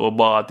hur och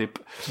bara typ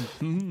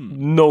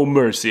no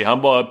mercy.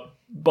 Han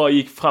bara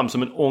gick fram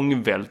som en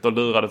ångvält och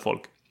lurade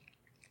folk.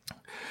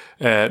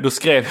 Då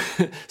skrev,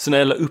 så när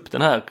jag la upp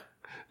den här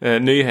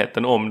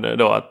nyheten om det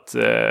då att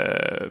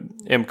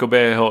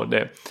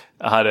MKBHD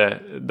hade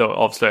då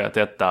avslöjat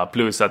detta,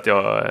 plus att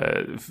jag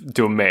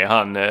tog med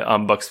han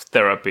Unbox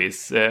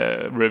Therapies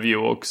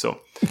review också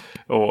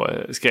och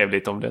skrev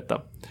lite om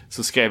detta.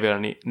 Så skrev jag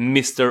den i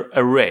Mr.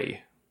 Array.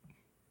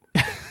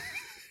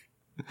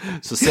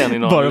 Så ser ni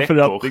några läckor.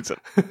 Bara för att liksom.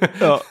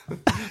 Ja.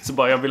 Så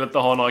bara, jag vill inte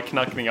ha några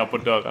knackningar på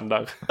dörren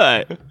där.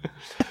 Nej.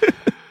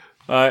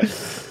 Nej.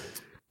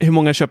 Hur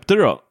många köpte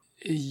du då?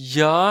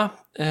 Ja,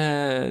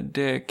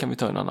 det kan vi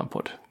ta i en annan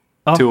podd.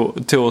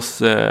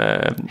 Tors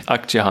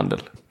aktiehandel.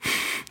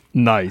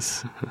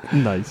 Nice.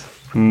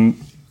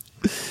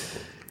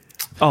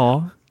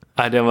 Ja.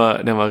 Nej, den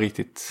var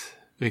riktigt,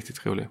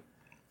 riktigt rolig.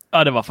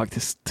 Ja, det var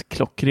faktiskt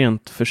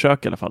klockrent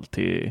försök i alla fall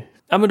till...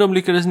 Ja, men de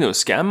lyckades nog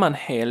skämma en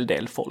hel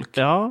del folk.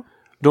 Ja.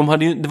 Det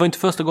var inte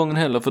första gången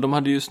heller, för de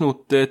hade ju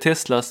snott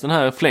Teslas, den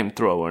här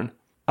flamethrowern.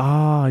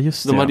 Ah,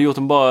 just det.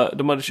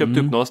 De hade köpt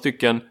upp några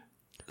stycken,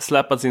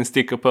 släppat sin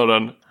sticker på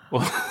den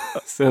och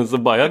sen så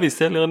bara, vi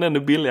säljer den ännu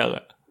billigare.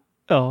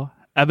 Ja,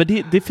 men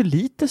det är för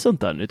lite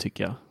sånt där nu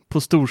tycker jag.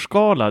 På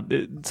storskala.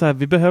 Så här,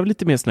 vi behöver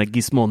lite mer såna här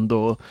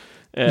Gizmondo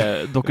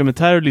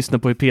dokumentärer att lyssna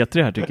på i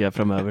P3 här tycker jag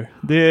framöver.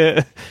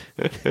 Det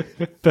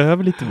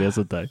behöver lite mer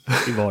sånt där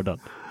i vardagen.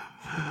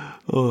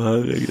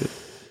 Herregud.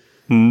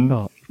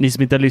 Ja, ni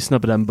som inte har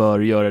lyssnat på den bör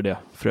göra det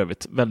för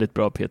övrigt. Väldigt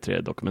bra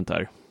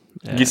P3-dokumentär.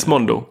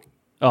 Gizmondo?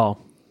 Ja.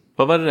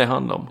 Vad var det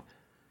handlade om?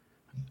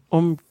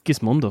 Om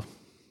Gizmondo.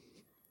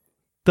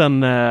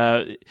 Den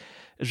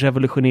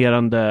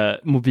revolutionerande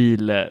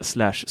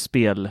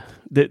mobil/spel.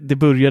 Det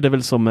började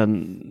väl som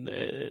en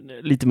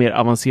lite mer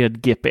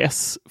avancerad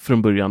GPS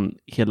från början,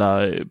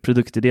 hela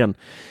produktidén.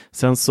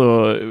 Sen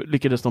så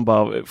lyckades de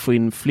bara få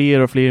in fler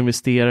och fler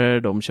investerare.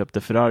 De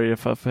köpte Ferrari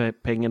för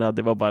pengarna.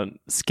 Det var bara en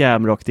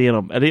scam rakt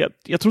igenom. Eller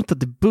jag tror inte att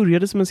det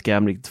började som en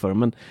scam riktigt för dem,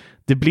 men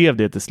det blev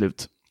det till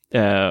slut.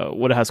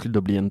 Och det här skulle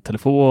då bli en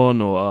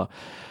telefon och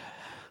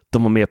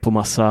de var med på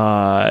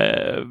massa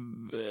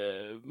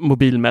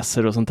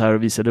mobilmässor och sånt här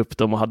och visade upp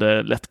dem och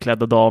hade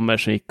lättklädda damer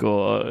som gick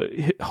och...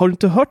 Har du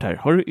inte hört det här?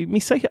 Har du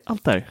missat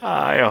allt där?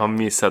 Ja, jag har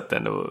missat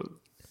den och...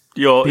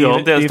 Jag har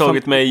inte ens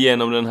tagit mig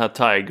igenom den här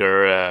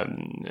Tiger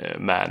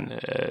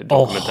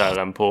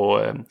Man-dokumentären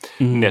på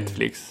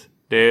Netflix.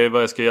 Det är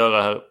vad jag ska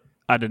göra här.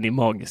 Ja, den är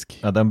magisk.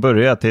 Ja, den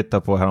började jag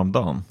titta på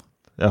häromdagen.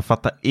 Jag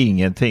fattar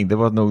ingenting. Det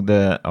var nog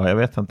det... Ja, jag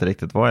vet inte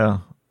riktigt vad jag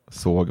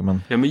såg,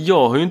 men... Ja, men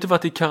jag har ju inte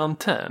varit i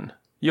karantän.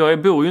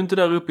 Jag bor ju inte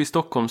där uppe i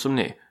Stockholm som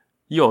ni.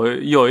 Jag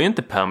är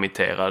inte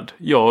permitterad.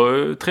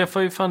 Jag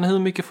träffar ju fan hur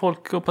mycket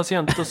folk och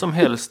patienter som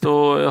helst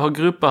och har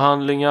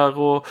gruppbehandlingar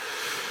och...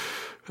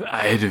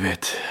 Nej, du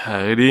vet.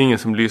 Här är det ingen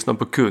som lyssnar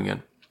på kungen.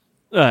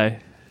 Nej.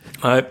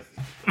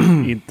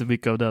 Inte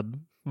mycket av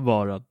den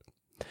varan.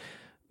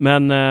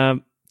 Men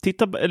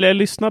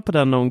lyssna på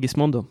den om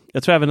Gizmondo.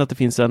 Jag tror även att det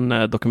finns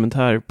en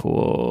dokumentär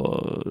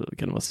på,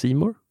 kan det vara C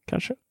More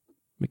kanske?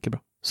 Mycket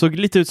bra. Såg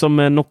lite ut som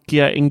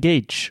Nokia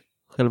Engage.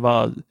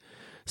 Själva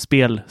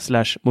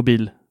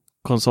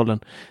spel/mobilkonsolen.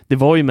 Det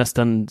var ju mest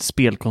en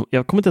spelkonsol.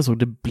 Jag kommer inte ens ihåg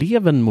det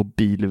blev en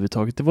mobil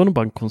överhuvudtaget. Det var nog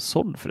bara en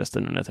konsol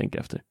förresten när jag tänker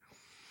efter.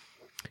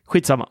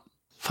 Skitsamma.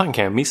 Fan,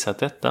 kan jag missa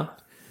detta?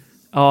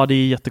 Ja, det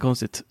är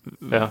jättekonstigt.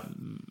 Ja.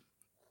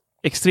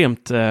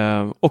 Extremt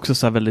också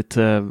så här väldigt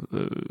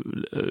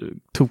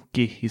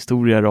tokig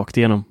historia rakt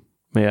igenom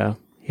med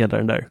hela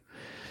den där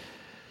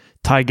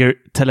Tiger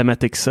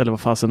Telematics eller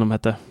vad fasen de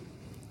hette.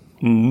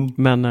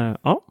 Men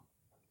ja,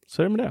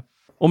 så är det med det.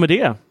 Och med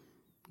det,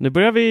 nu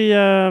börjar vi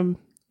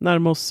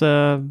närma oss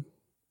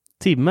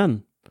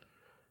timmen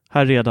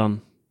här redan.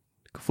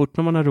 Det går fort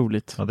när man har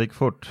roligt. Ja, det gick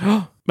fort.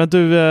 Men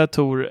du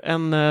Tor,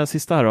 en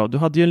sista här då. Du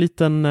hade ju en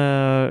liten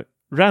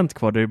rant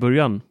kvar där i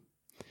början.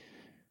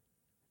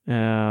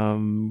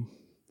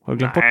 Har du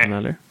glömt bort den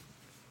eller?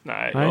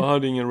 Nej, jag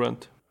hade ingen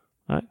rant.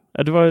 Nej,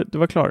 du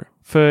var klar.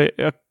 För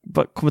jag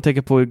kommer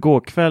tänka på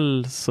igår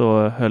kväll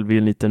så höll vi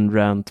en liten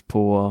rant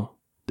på,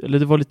 eller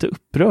du var lite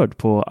upprörd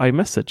på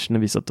iMessage när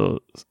vi satt och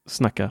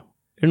snackade.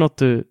 Är det något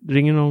du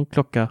ringer någon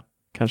klocka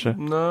kanske?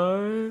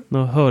 Nej.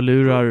 Några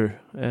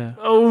hörlurar?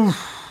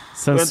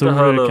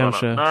 Sensorer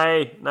kanske?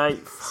 Nej.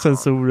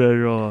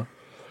 Sensorer och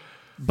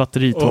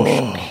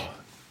batteritorsk.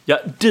 Ja,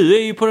 du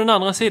är ju på den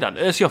andra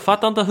sidan. Så jag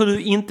fattar inte hur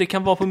du inte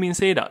kan vara på min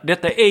sida.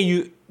 Detta är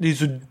ju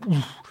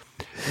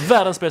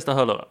världens bästa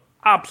hörlurar.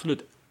 Absolut.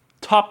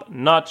 Top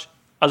notch.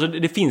 Alltså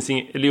det finns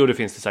inget, eller jo det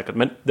finns det säkert.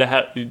 Men det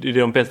här är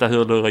de bästa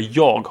hörlurar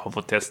jag har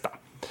fått testa.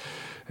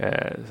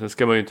 Sen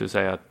ska man ju inte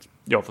säga att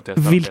jag får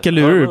testa. Vilka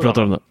lurar du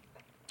pratar om då?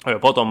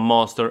 Jag pratar om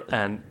Master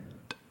and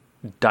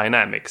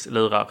Dynamics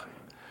lurar.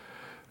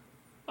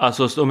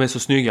 Alltså de är så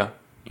snygga.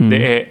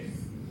 Det är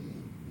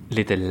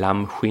lite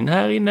lammskinn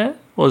här inne.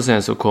 Och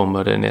sen så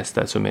kommer det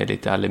nästa som är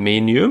lite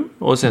aluminium.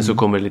 Och sen så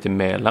kommer det lite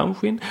mer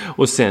lammskinn.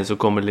 Och sen så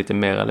kommer det lite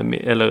mer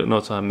eller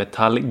något så här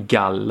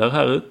metallgaller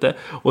här ute.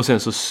 Och sen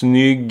så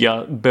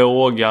snygga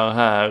bågar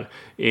här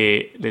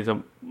är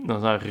liksom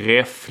någon sån här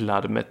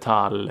räfflad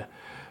metall.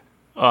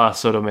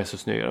 Alltså de är så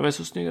snygga. De är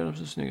så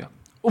snygga.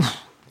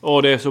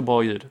 Och det är så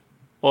bra ljud.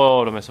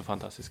 Och de är så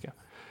fantastiska.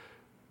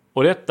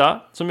 Och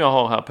detta som jag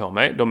har här på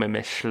mig, de är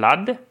med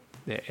sladd.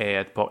 Det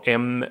är ett par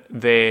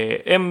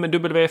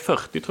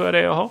MW40 tror jag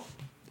det jag har.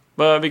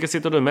 Vilka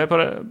sitter du med på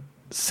det?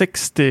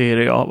 60 är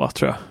det jag, va,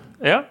 tror jag.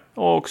 Ja,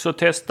 och så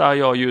testar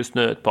jag just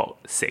nu ett par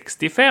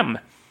 65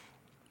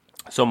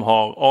 som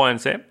har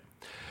ANC.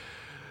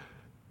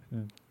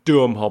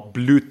 De har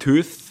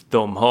Bluetooth,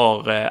 de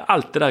har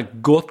allt det där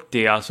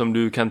gottiga som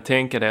du kan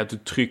tänka dig att du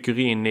trycker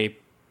in i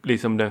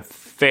liksom den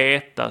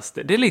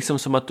fetaste. Det är liksom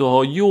som att du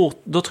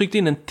har tryckt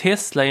in en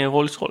Tesla i en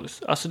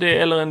Rolls-Royce. Alltså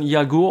eller en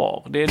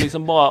Jaguar. Det är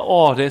liksom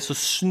bara, det är så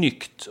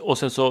snyggt. Och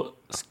sen så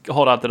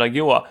har det allt det där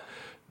goa.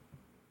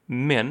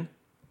 Men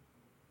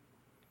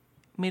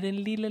med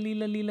den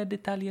lilla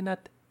detaljen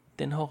att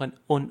den har en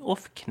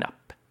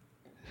on-off-knapp.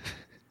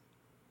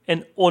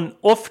 En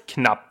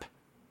on-off-knapp.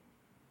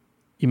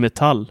 I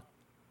metall.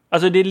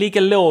 Alltså det är lika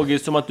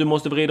logiskt som att du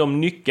måste vrida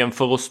om nyckeln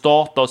för att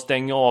starta och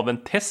stänga av en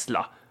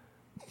Tesla.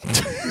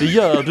 Det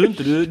gör du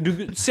inte.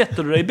 Du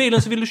sätter dig i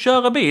bilen så vill du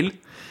köra bil.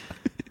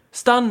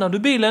 Stannar du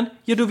bilen,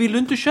 ja då vill du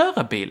inte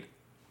köra bil.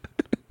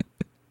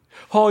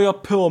 Har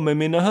jag på mig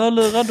mina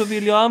hörlurar, då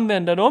vill jag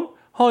använda dem.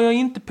 Har jag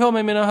inte på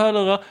mig mina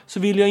hörlurar så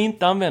vill jag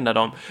inte använda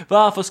dem.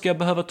 Varför ska jag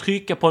behöva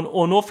trycka på en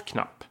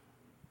on-off-knapp?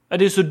 Ja,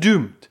 det är så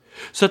dumt.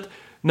 Så att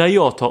när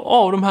jag tar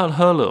av de här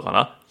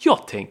hörlurarna,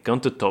 jag tänker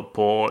inte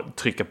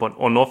trycka på en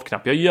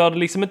on-off-knapp. Jag gör det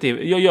liksom inte.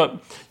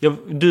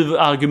 Du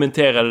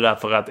argumenterade där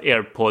för att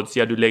AirPods,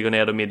 du lägger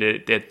ner dem i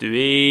det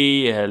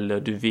etui eller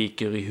du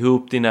viker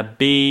ihop dina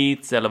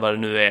Beats eller vad det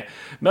nu är.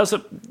 Men alltså,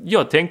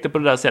 jag tänkte på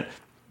det där sen.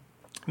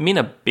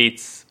 Mina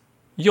Beats,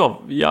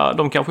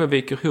 de kanske jag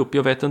viker ihop,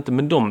 jag vet inte,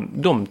 men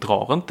de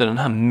drar inte den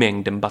här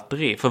mängden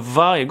batteri. För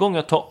varje gång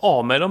jag tar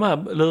av mig de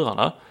här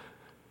lurarna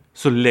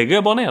så lägger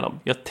jag bara ner dem.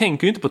 Jag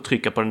tänker ju inte på att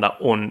trycka på den där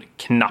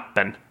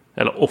on-knappen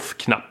eller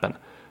off-knappen.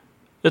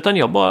 Utan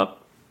jag bara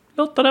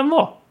låter den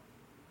vara.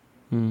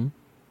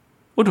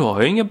 Och då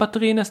har jag inga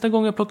batteri nästa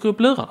gång jag plockar upp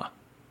lurarna.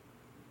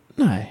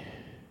 Nej.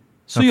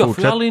 Så jag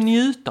får aldrig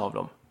njuta av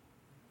dem.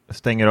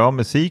 Stänger du av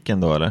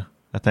musiken då eller?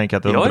 Jag tänker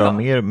att de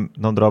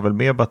drar väl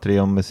mer batteri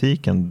om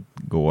musiken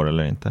går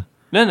eller inte?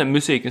 Nej,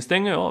 musiken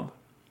stänger jag av.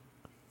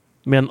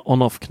 Med en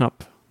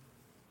on-off-knapp?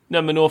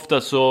 Nej, men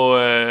ofta så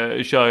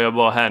kör jag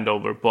bara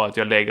handover på att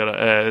jag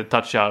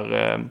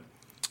touchar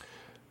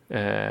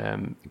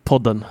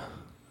podden.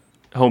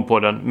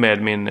 HomePodden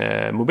med min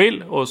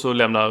mobil och så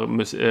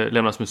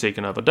lämnas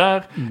musiken över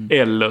där.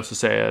 Eller så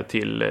säger jag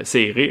till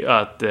Siri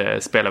att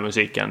spela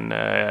musiken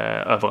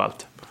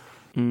överallt.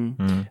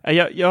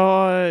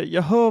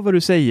 Jag hör vad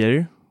du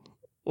säger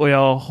och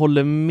jag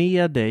håller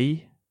med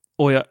dig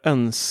och jag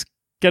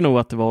önskar nog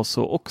att det var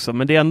så också,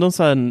 men det är ändå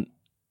så här,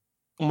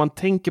 om man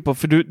tänker på,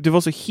 för du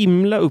var så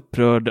himla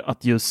upprörd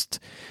att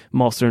just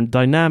Master and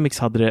Dynamics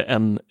hade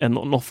en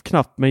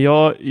on-off-knapp, men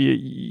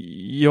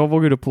jag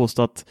vågar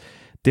påstå att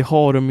det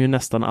har de ju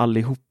nästan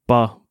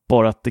allihopa,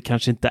 bara att det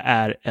kanske inte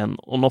är en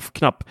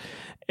on-off-knapp.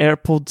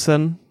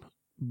 AirPodsen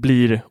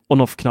blir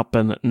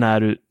on-off-knappen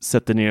när du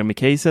sätter ner dem i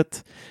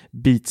caset.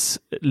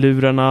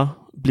 Beats-lurarna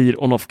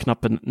blir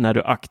on-off-knappen när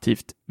du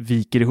aktivt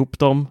viker ihop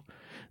dem.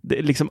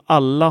 Det, liksom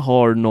alla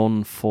har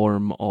någon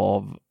form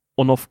av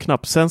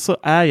on-off-knapp. Sen så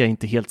är jag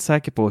inte helt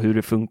säker på hur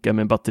det funkar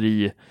med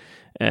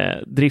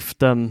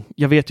batteridriften.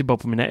 Jag vet ju bara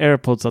på mina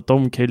AirPods att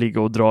de kan ju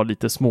ligga och dra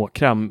lite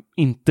småkram.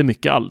 Inte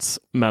mycket alls.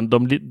 Men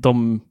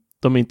de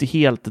är inte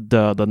helt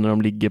döda när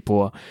de ligger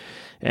på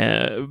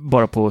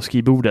bara på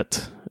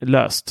skrivbordet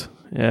löst.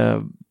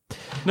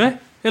 Nej,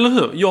 eller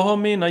hur? Jag har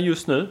mina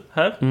just nu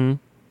här.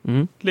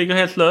 Ligger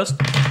helt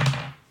löst.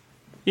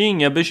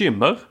 Inga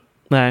bekymmer.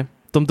 Nej,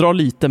 de drar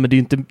lite, men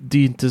det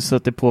är inte så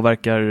att det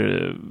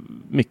påverkar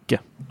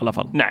mycket i alla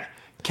fall. Nej,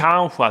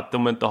 kanske att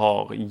de inte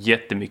har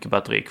jättemycket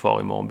batteri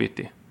kvar i morgon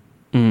bitti.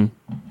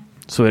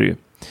 Så är det ju.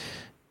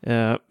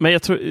 Men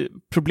jag tror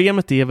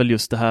problemet är väl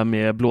just det här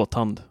med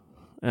blåtand.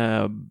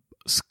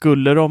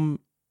 Skulle de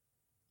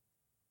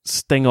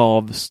stänga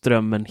av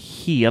strömmen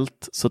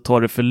helt så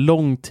tar det för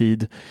lång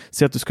tid.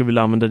 Säg att du skulle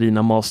vilja använda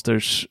dina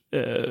masters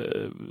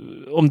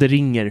om det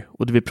ringer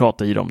och du vill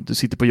prata i dem. Du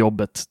sitter på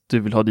jobbet, du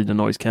vill ha dina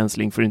noise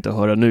cancelling för att inte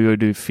höra. Nu gör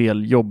du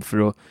fel jobb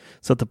för att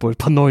sätta på ett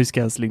par noise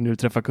cancelling när du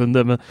träffar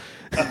kunder. Men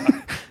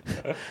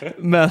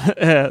Men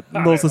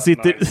de som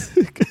sitter...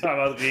 Det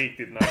var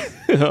riktigt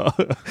nice. Ja,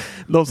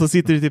 de som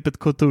sitter i typ ett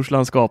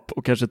kontorslandskap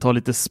och kanske tar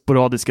lite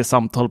sporadiska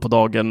samtal på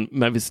dagen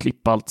men vill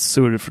slippa allt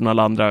surr från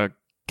alla andra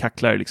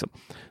kacklar liksom.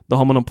 Då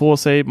har man dem på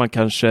sig, man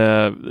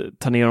kanske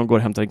tar ner och går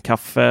och hämtar en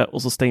kaffe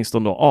och så stängs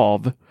de då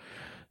av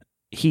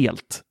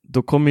helt.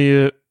 Då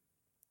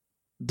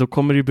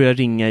kommer det börja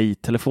ringa i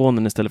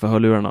telefonen istället för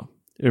hörlurarna.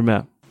 Är du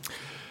med?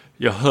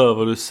 Jag hör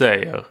vad du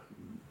säger.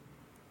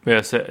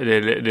 Men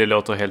det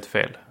låter helt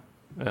fel.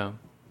 Ja.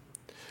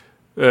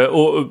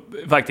 Och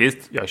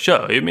faktiskt, jag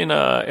kör ju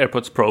mina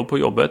AirPods Pro på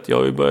jobbet. Jag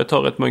har ju börjat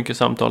ta rätt mycket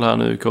samtal här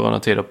nu i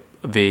coronatider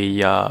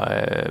via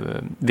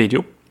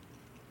video.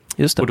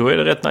 Just det. Och då är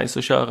det rätt nice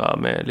att köra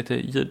med lite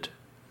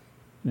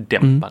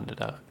ljuddämpande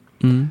där.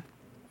 Mm.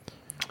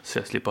 Så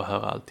jag slipper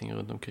höra allting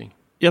runt omkring.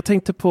 Jag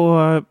tänkte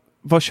på,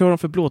 vad kör de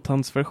för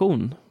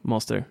blåtandsversion,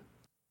 Master?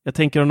 Jag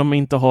tänker om de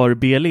inte har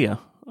BLE,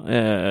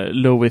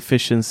 low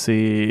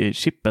efficiency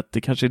chippet.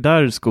 Det kanske är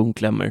där skon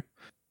klämmer.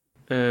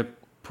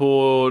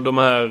 På de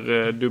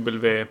här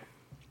W...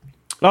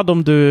 Ja,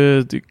 de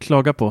du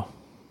klagar på.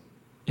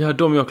 Ja,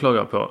 de jag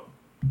klagar på.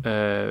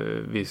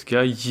 Vi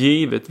ska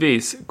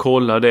givetvis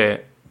kolla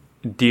det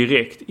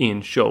direkt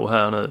in show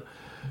här nu.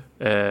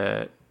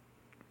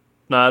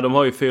 Nej, de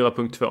har ju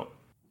 4.2.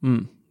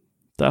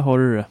 Där har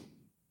du det.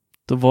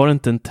 Då var det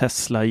inte en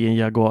Tesla i en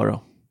Jaguar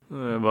då.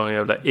 Det var en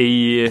jävla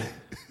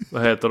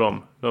vad heter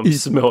de? De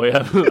små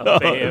jävla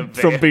BMW.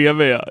 Från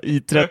BMW, ja.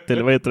 i30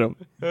 eller vad heter de?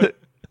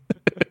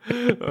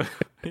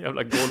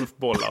 Jävla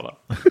golfbollarna.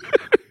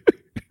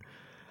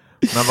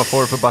 Men vad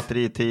får du för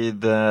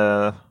batteritid,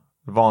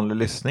 vanlig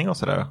lyssning och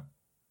sådär?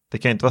 Det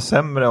kan ju inte vara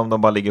sämre om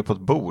de bara ligger på ett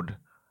bord.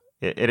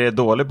 Är det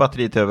dålig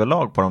batteritid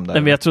överlag på dem där?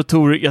 Nej, men jag tror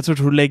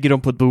Tor lägger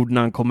dem på ett bord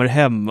när han kommer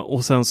hem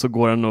och sen så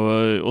går han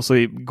och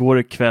så går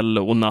det kväll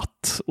och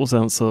natt och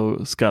sen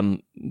så ska han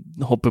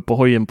hoppa upp på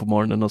hojen på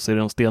morgonen och så är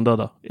de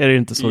stendöda. Är det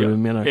inte så du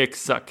menar?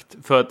 Exakt,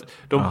 för att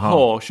de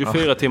har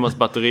 24 timmars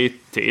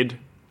batteritid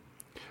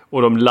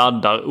och de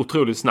laddar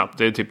otroligt snabbt.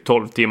 Det är typ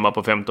 12 timmar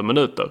på 15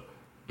 minuter.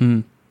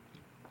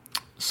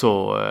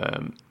 Så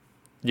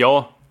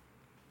ja.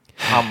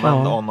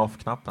 Använd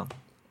on-off-knappen.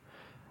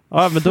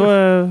 Ja, men då...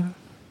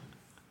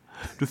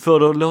 Du får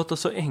det att låta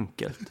så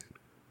enkelt.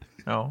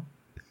 Ja.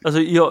 Alltså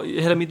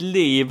hela mitt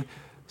liv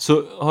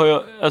så har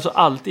jag, alltså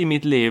allt i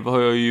mitt liv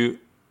har jag ju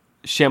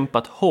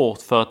kämpat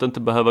hårt för att inte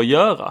behöva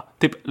göra.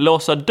 Typ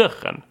låsa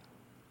dörren.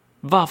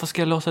 Varför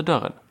ska jag låsa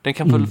dörren? Den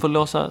kan få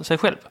låsa sig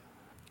själv.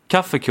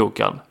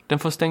 Kaffekokaren, den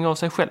får stänga av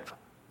sig själv.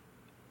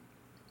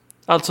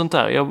 Allt sånt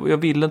där, jag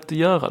vill inte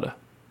göra det.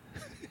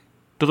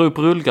 Dra upp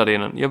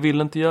rullgardinen, jag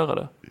vill inte göra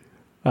det.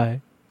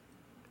 Nej.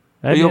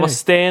 Jag jobbar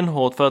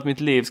stenhårt för att mitt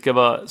liv ska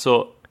vara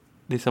så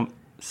liksom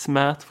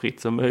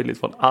smärtfritt som möjligt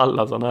från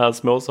alla sådana här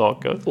små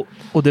saker.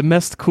 Och det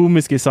mest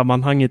komiska i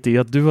sammanhanget är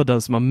att du är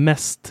den som har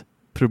mest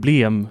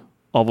problem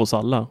av oss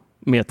alla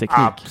med teknik.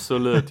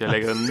 Absolut, jag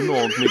lägger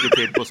enormt mycket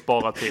tid på att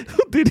spara tid.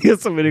 Det är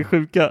det som är det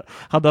sjuka.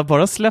 Hade han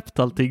bara släppt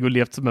allting och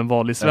levt som en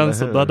vanlig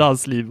Svensson, då hade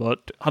hans liv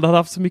varit... Han hade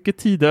haft så mycket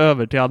tid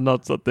över till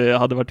annat så att det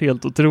hade varit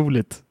helt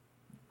otroligt.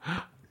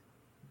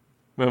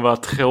 Men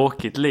vad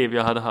tråkigt liv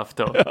jag hade haft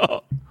då.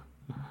 Ja.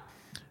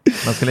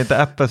 Man skulle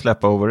inte Apple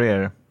släppa over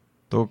ear.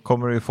 Då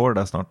kommer du ju få det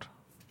där snart.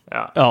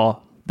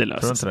 Ja, det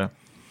löser sig. Det?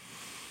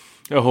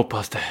 Jag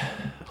hoppas det.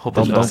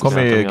 De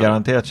kommer ju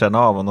garanterat känna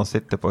av om de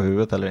sitter på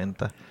huvudet eller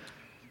inte.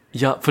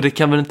 Ja, för det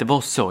kan väl inte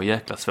vara så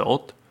jäkla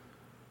svårt?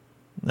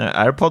 Nej,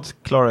 AirPods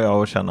klarar jag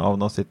av att känna av om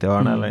de sitter i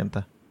hörnen eller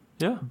inte.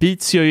 Ja.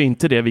 Beats gör ju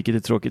inte det, vilket är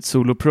tråkigt.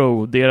 Solo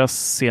Pro,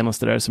 deras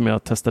senaste där som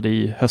jag testade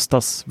i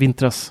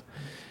vintras.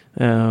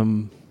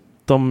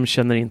 De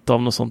känner inte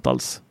av något sånt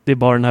alls. Det är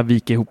bara den här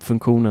vika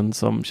ihop-funktionen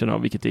som känner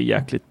av, vilket är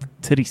jäkligt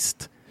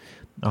trist.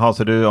 Jaha,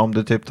 så om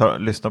du typ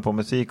lyssnar på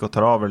musik och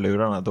tar av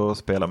lurarna, då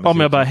spelar musik? Om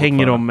jag bara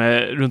hänger dem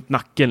runt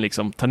nacken,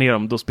 liksom, tar ner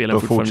dem, då spelar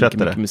jag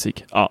fortfarande mycket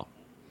musik. Ja.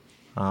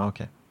 Ah,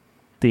 okay.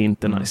 Det är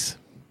inte nice.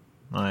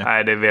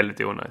 Nej, det är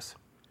väldigt onajs.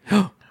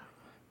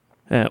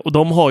 Och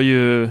de har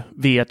ju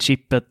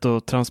V1-chippet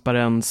och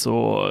transparens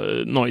och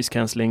noise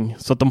cancelling.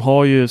 Så att de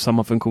har ju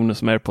samma funktioner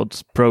som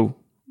AirPods Pro.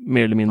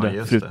 Mer eller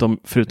mindre,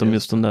 förutom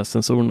just de där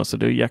sensorerna. Så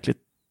det är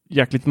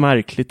jäkligt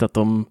märkligt att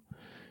de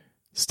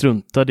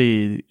struntade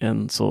i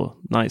en så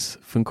nice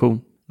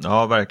funktion.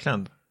 Ja,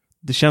 verkligen.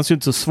 Det känns ju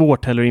inte så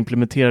svårt heller att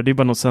implementera. Det är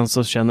bara någon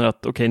sensor som känner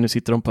att okej, nu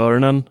sitter de på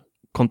öronen,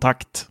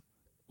 kontakt.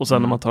 Och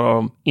sen när man tar av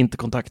dem, inte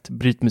kontakt,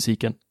 bryt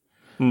musiken.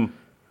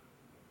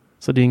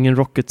 Så det är ingen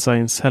rocket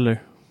science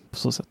heller på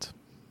så sätt.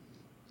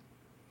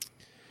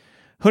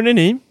 Hörrni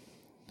ni,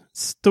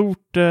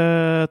 stort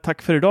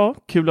tack för idag.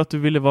 Kul att du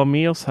ville vara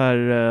med oss här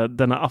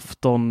denna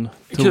afton.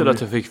 Kul att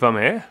du fick vara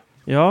med.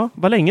 Ja,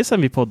 var länge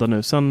sedan vi poddade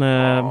nu. Sen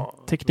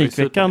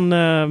Teknikveckan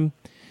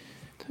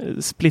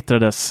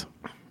splittrades.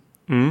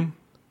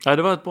 Ja,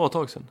 det var ett bra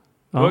tag sedan.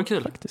 Det var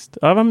kul. Faktiskt.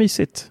 Ja, det var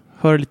mysigt.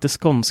 Hör lite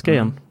skånska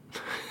igen.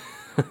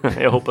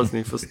 Jag hoppas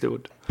ni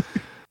förstod.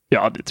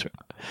 Ja, det tror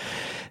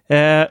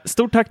jag.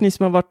 Stort tack ni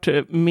som har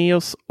varit med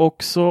oss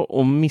också.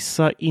 Och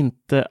missa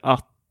inte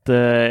att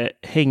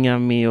hänga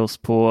med oss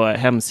på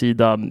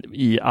hemsidan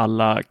i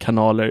alla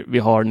kanaler vi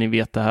har. Ni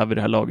vet det här vid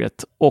det här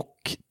laget. Och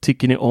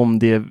tycker ni om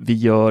det vi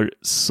gör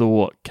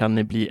så kan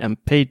ni bli en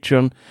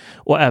Patreon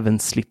och även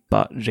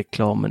slippa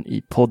reklamen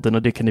i podden.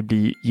 Och det kan ni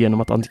bli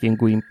genom att antingen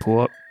gå in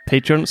på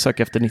Patreon,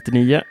 söka efter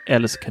 99,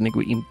 eller så kan ni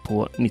gå in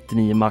på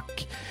 99mac,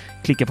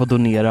 klicka på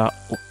donera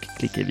och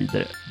klicka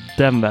vidare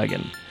den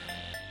vägen.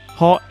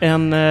 Ha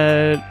en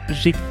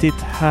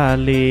riktigt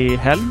härlig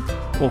helg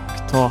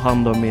och ta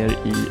hand om er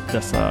i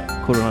dessa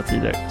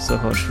coronatider, så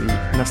hörs vi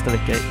nästa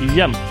vecka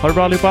igen. Ha det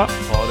bra allihopa!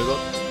 Ha det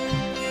gott!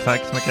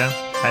 Tack så mycket.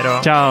 Hej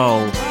då!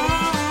 Ciao!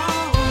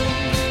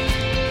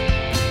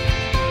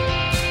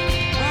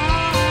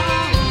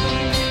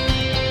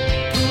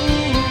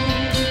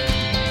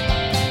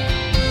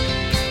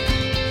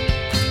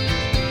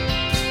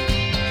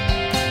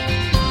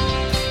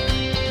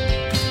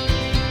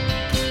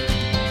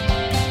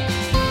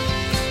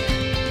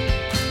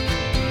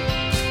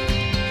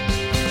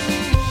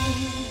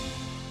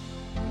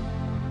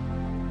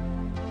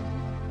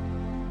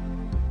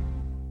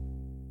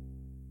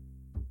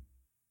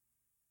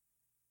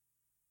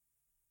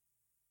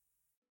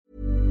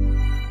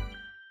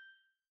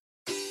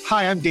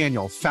 Hi, I'm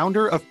Daniel,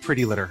 founder of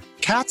Pretty Litter.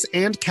 Cats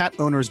and cat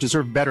owners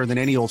deserve better than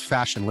any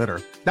old-fashioned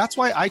litter. That's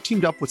why I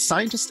teamed up with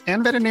scientists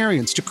and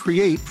veterinarians to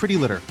create Pretty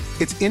Litter.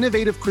 Its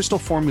innovative crystal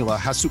formula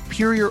has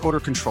superior odor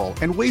control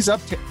and weighs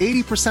up to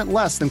 80%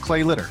 less than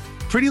clay litter.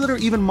 Pretty Litter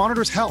even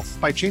monitors health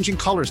by changing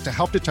colors to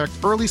help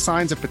detect early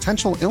signs of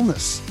potential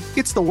illness.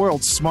 It's the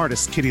world's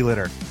smartest kitty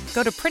litter.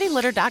 Go to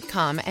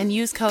prettylitter.com and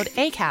use code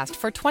ACAST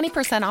for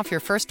 20% off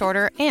your first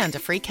order and a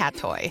free cat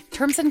toy.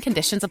 Terms and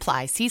conditions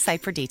apply. See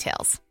site for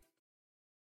details.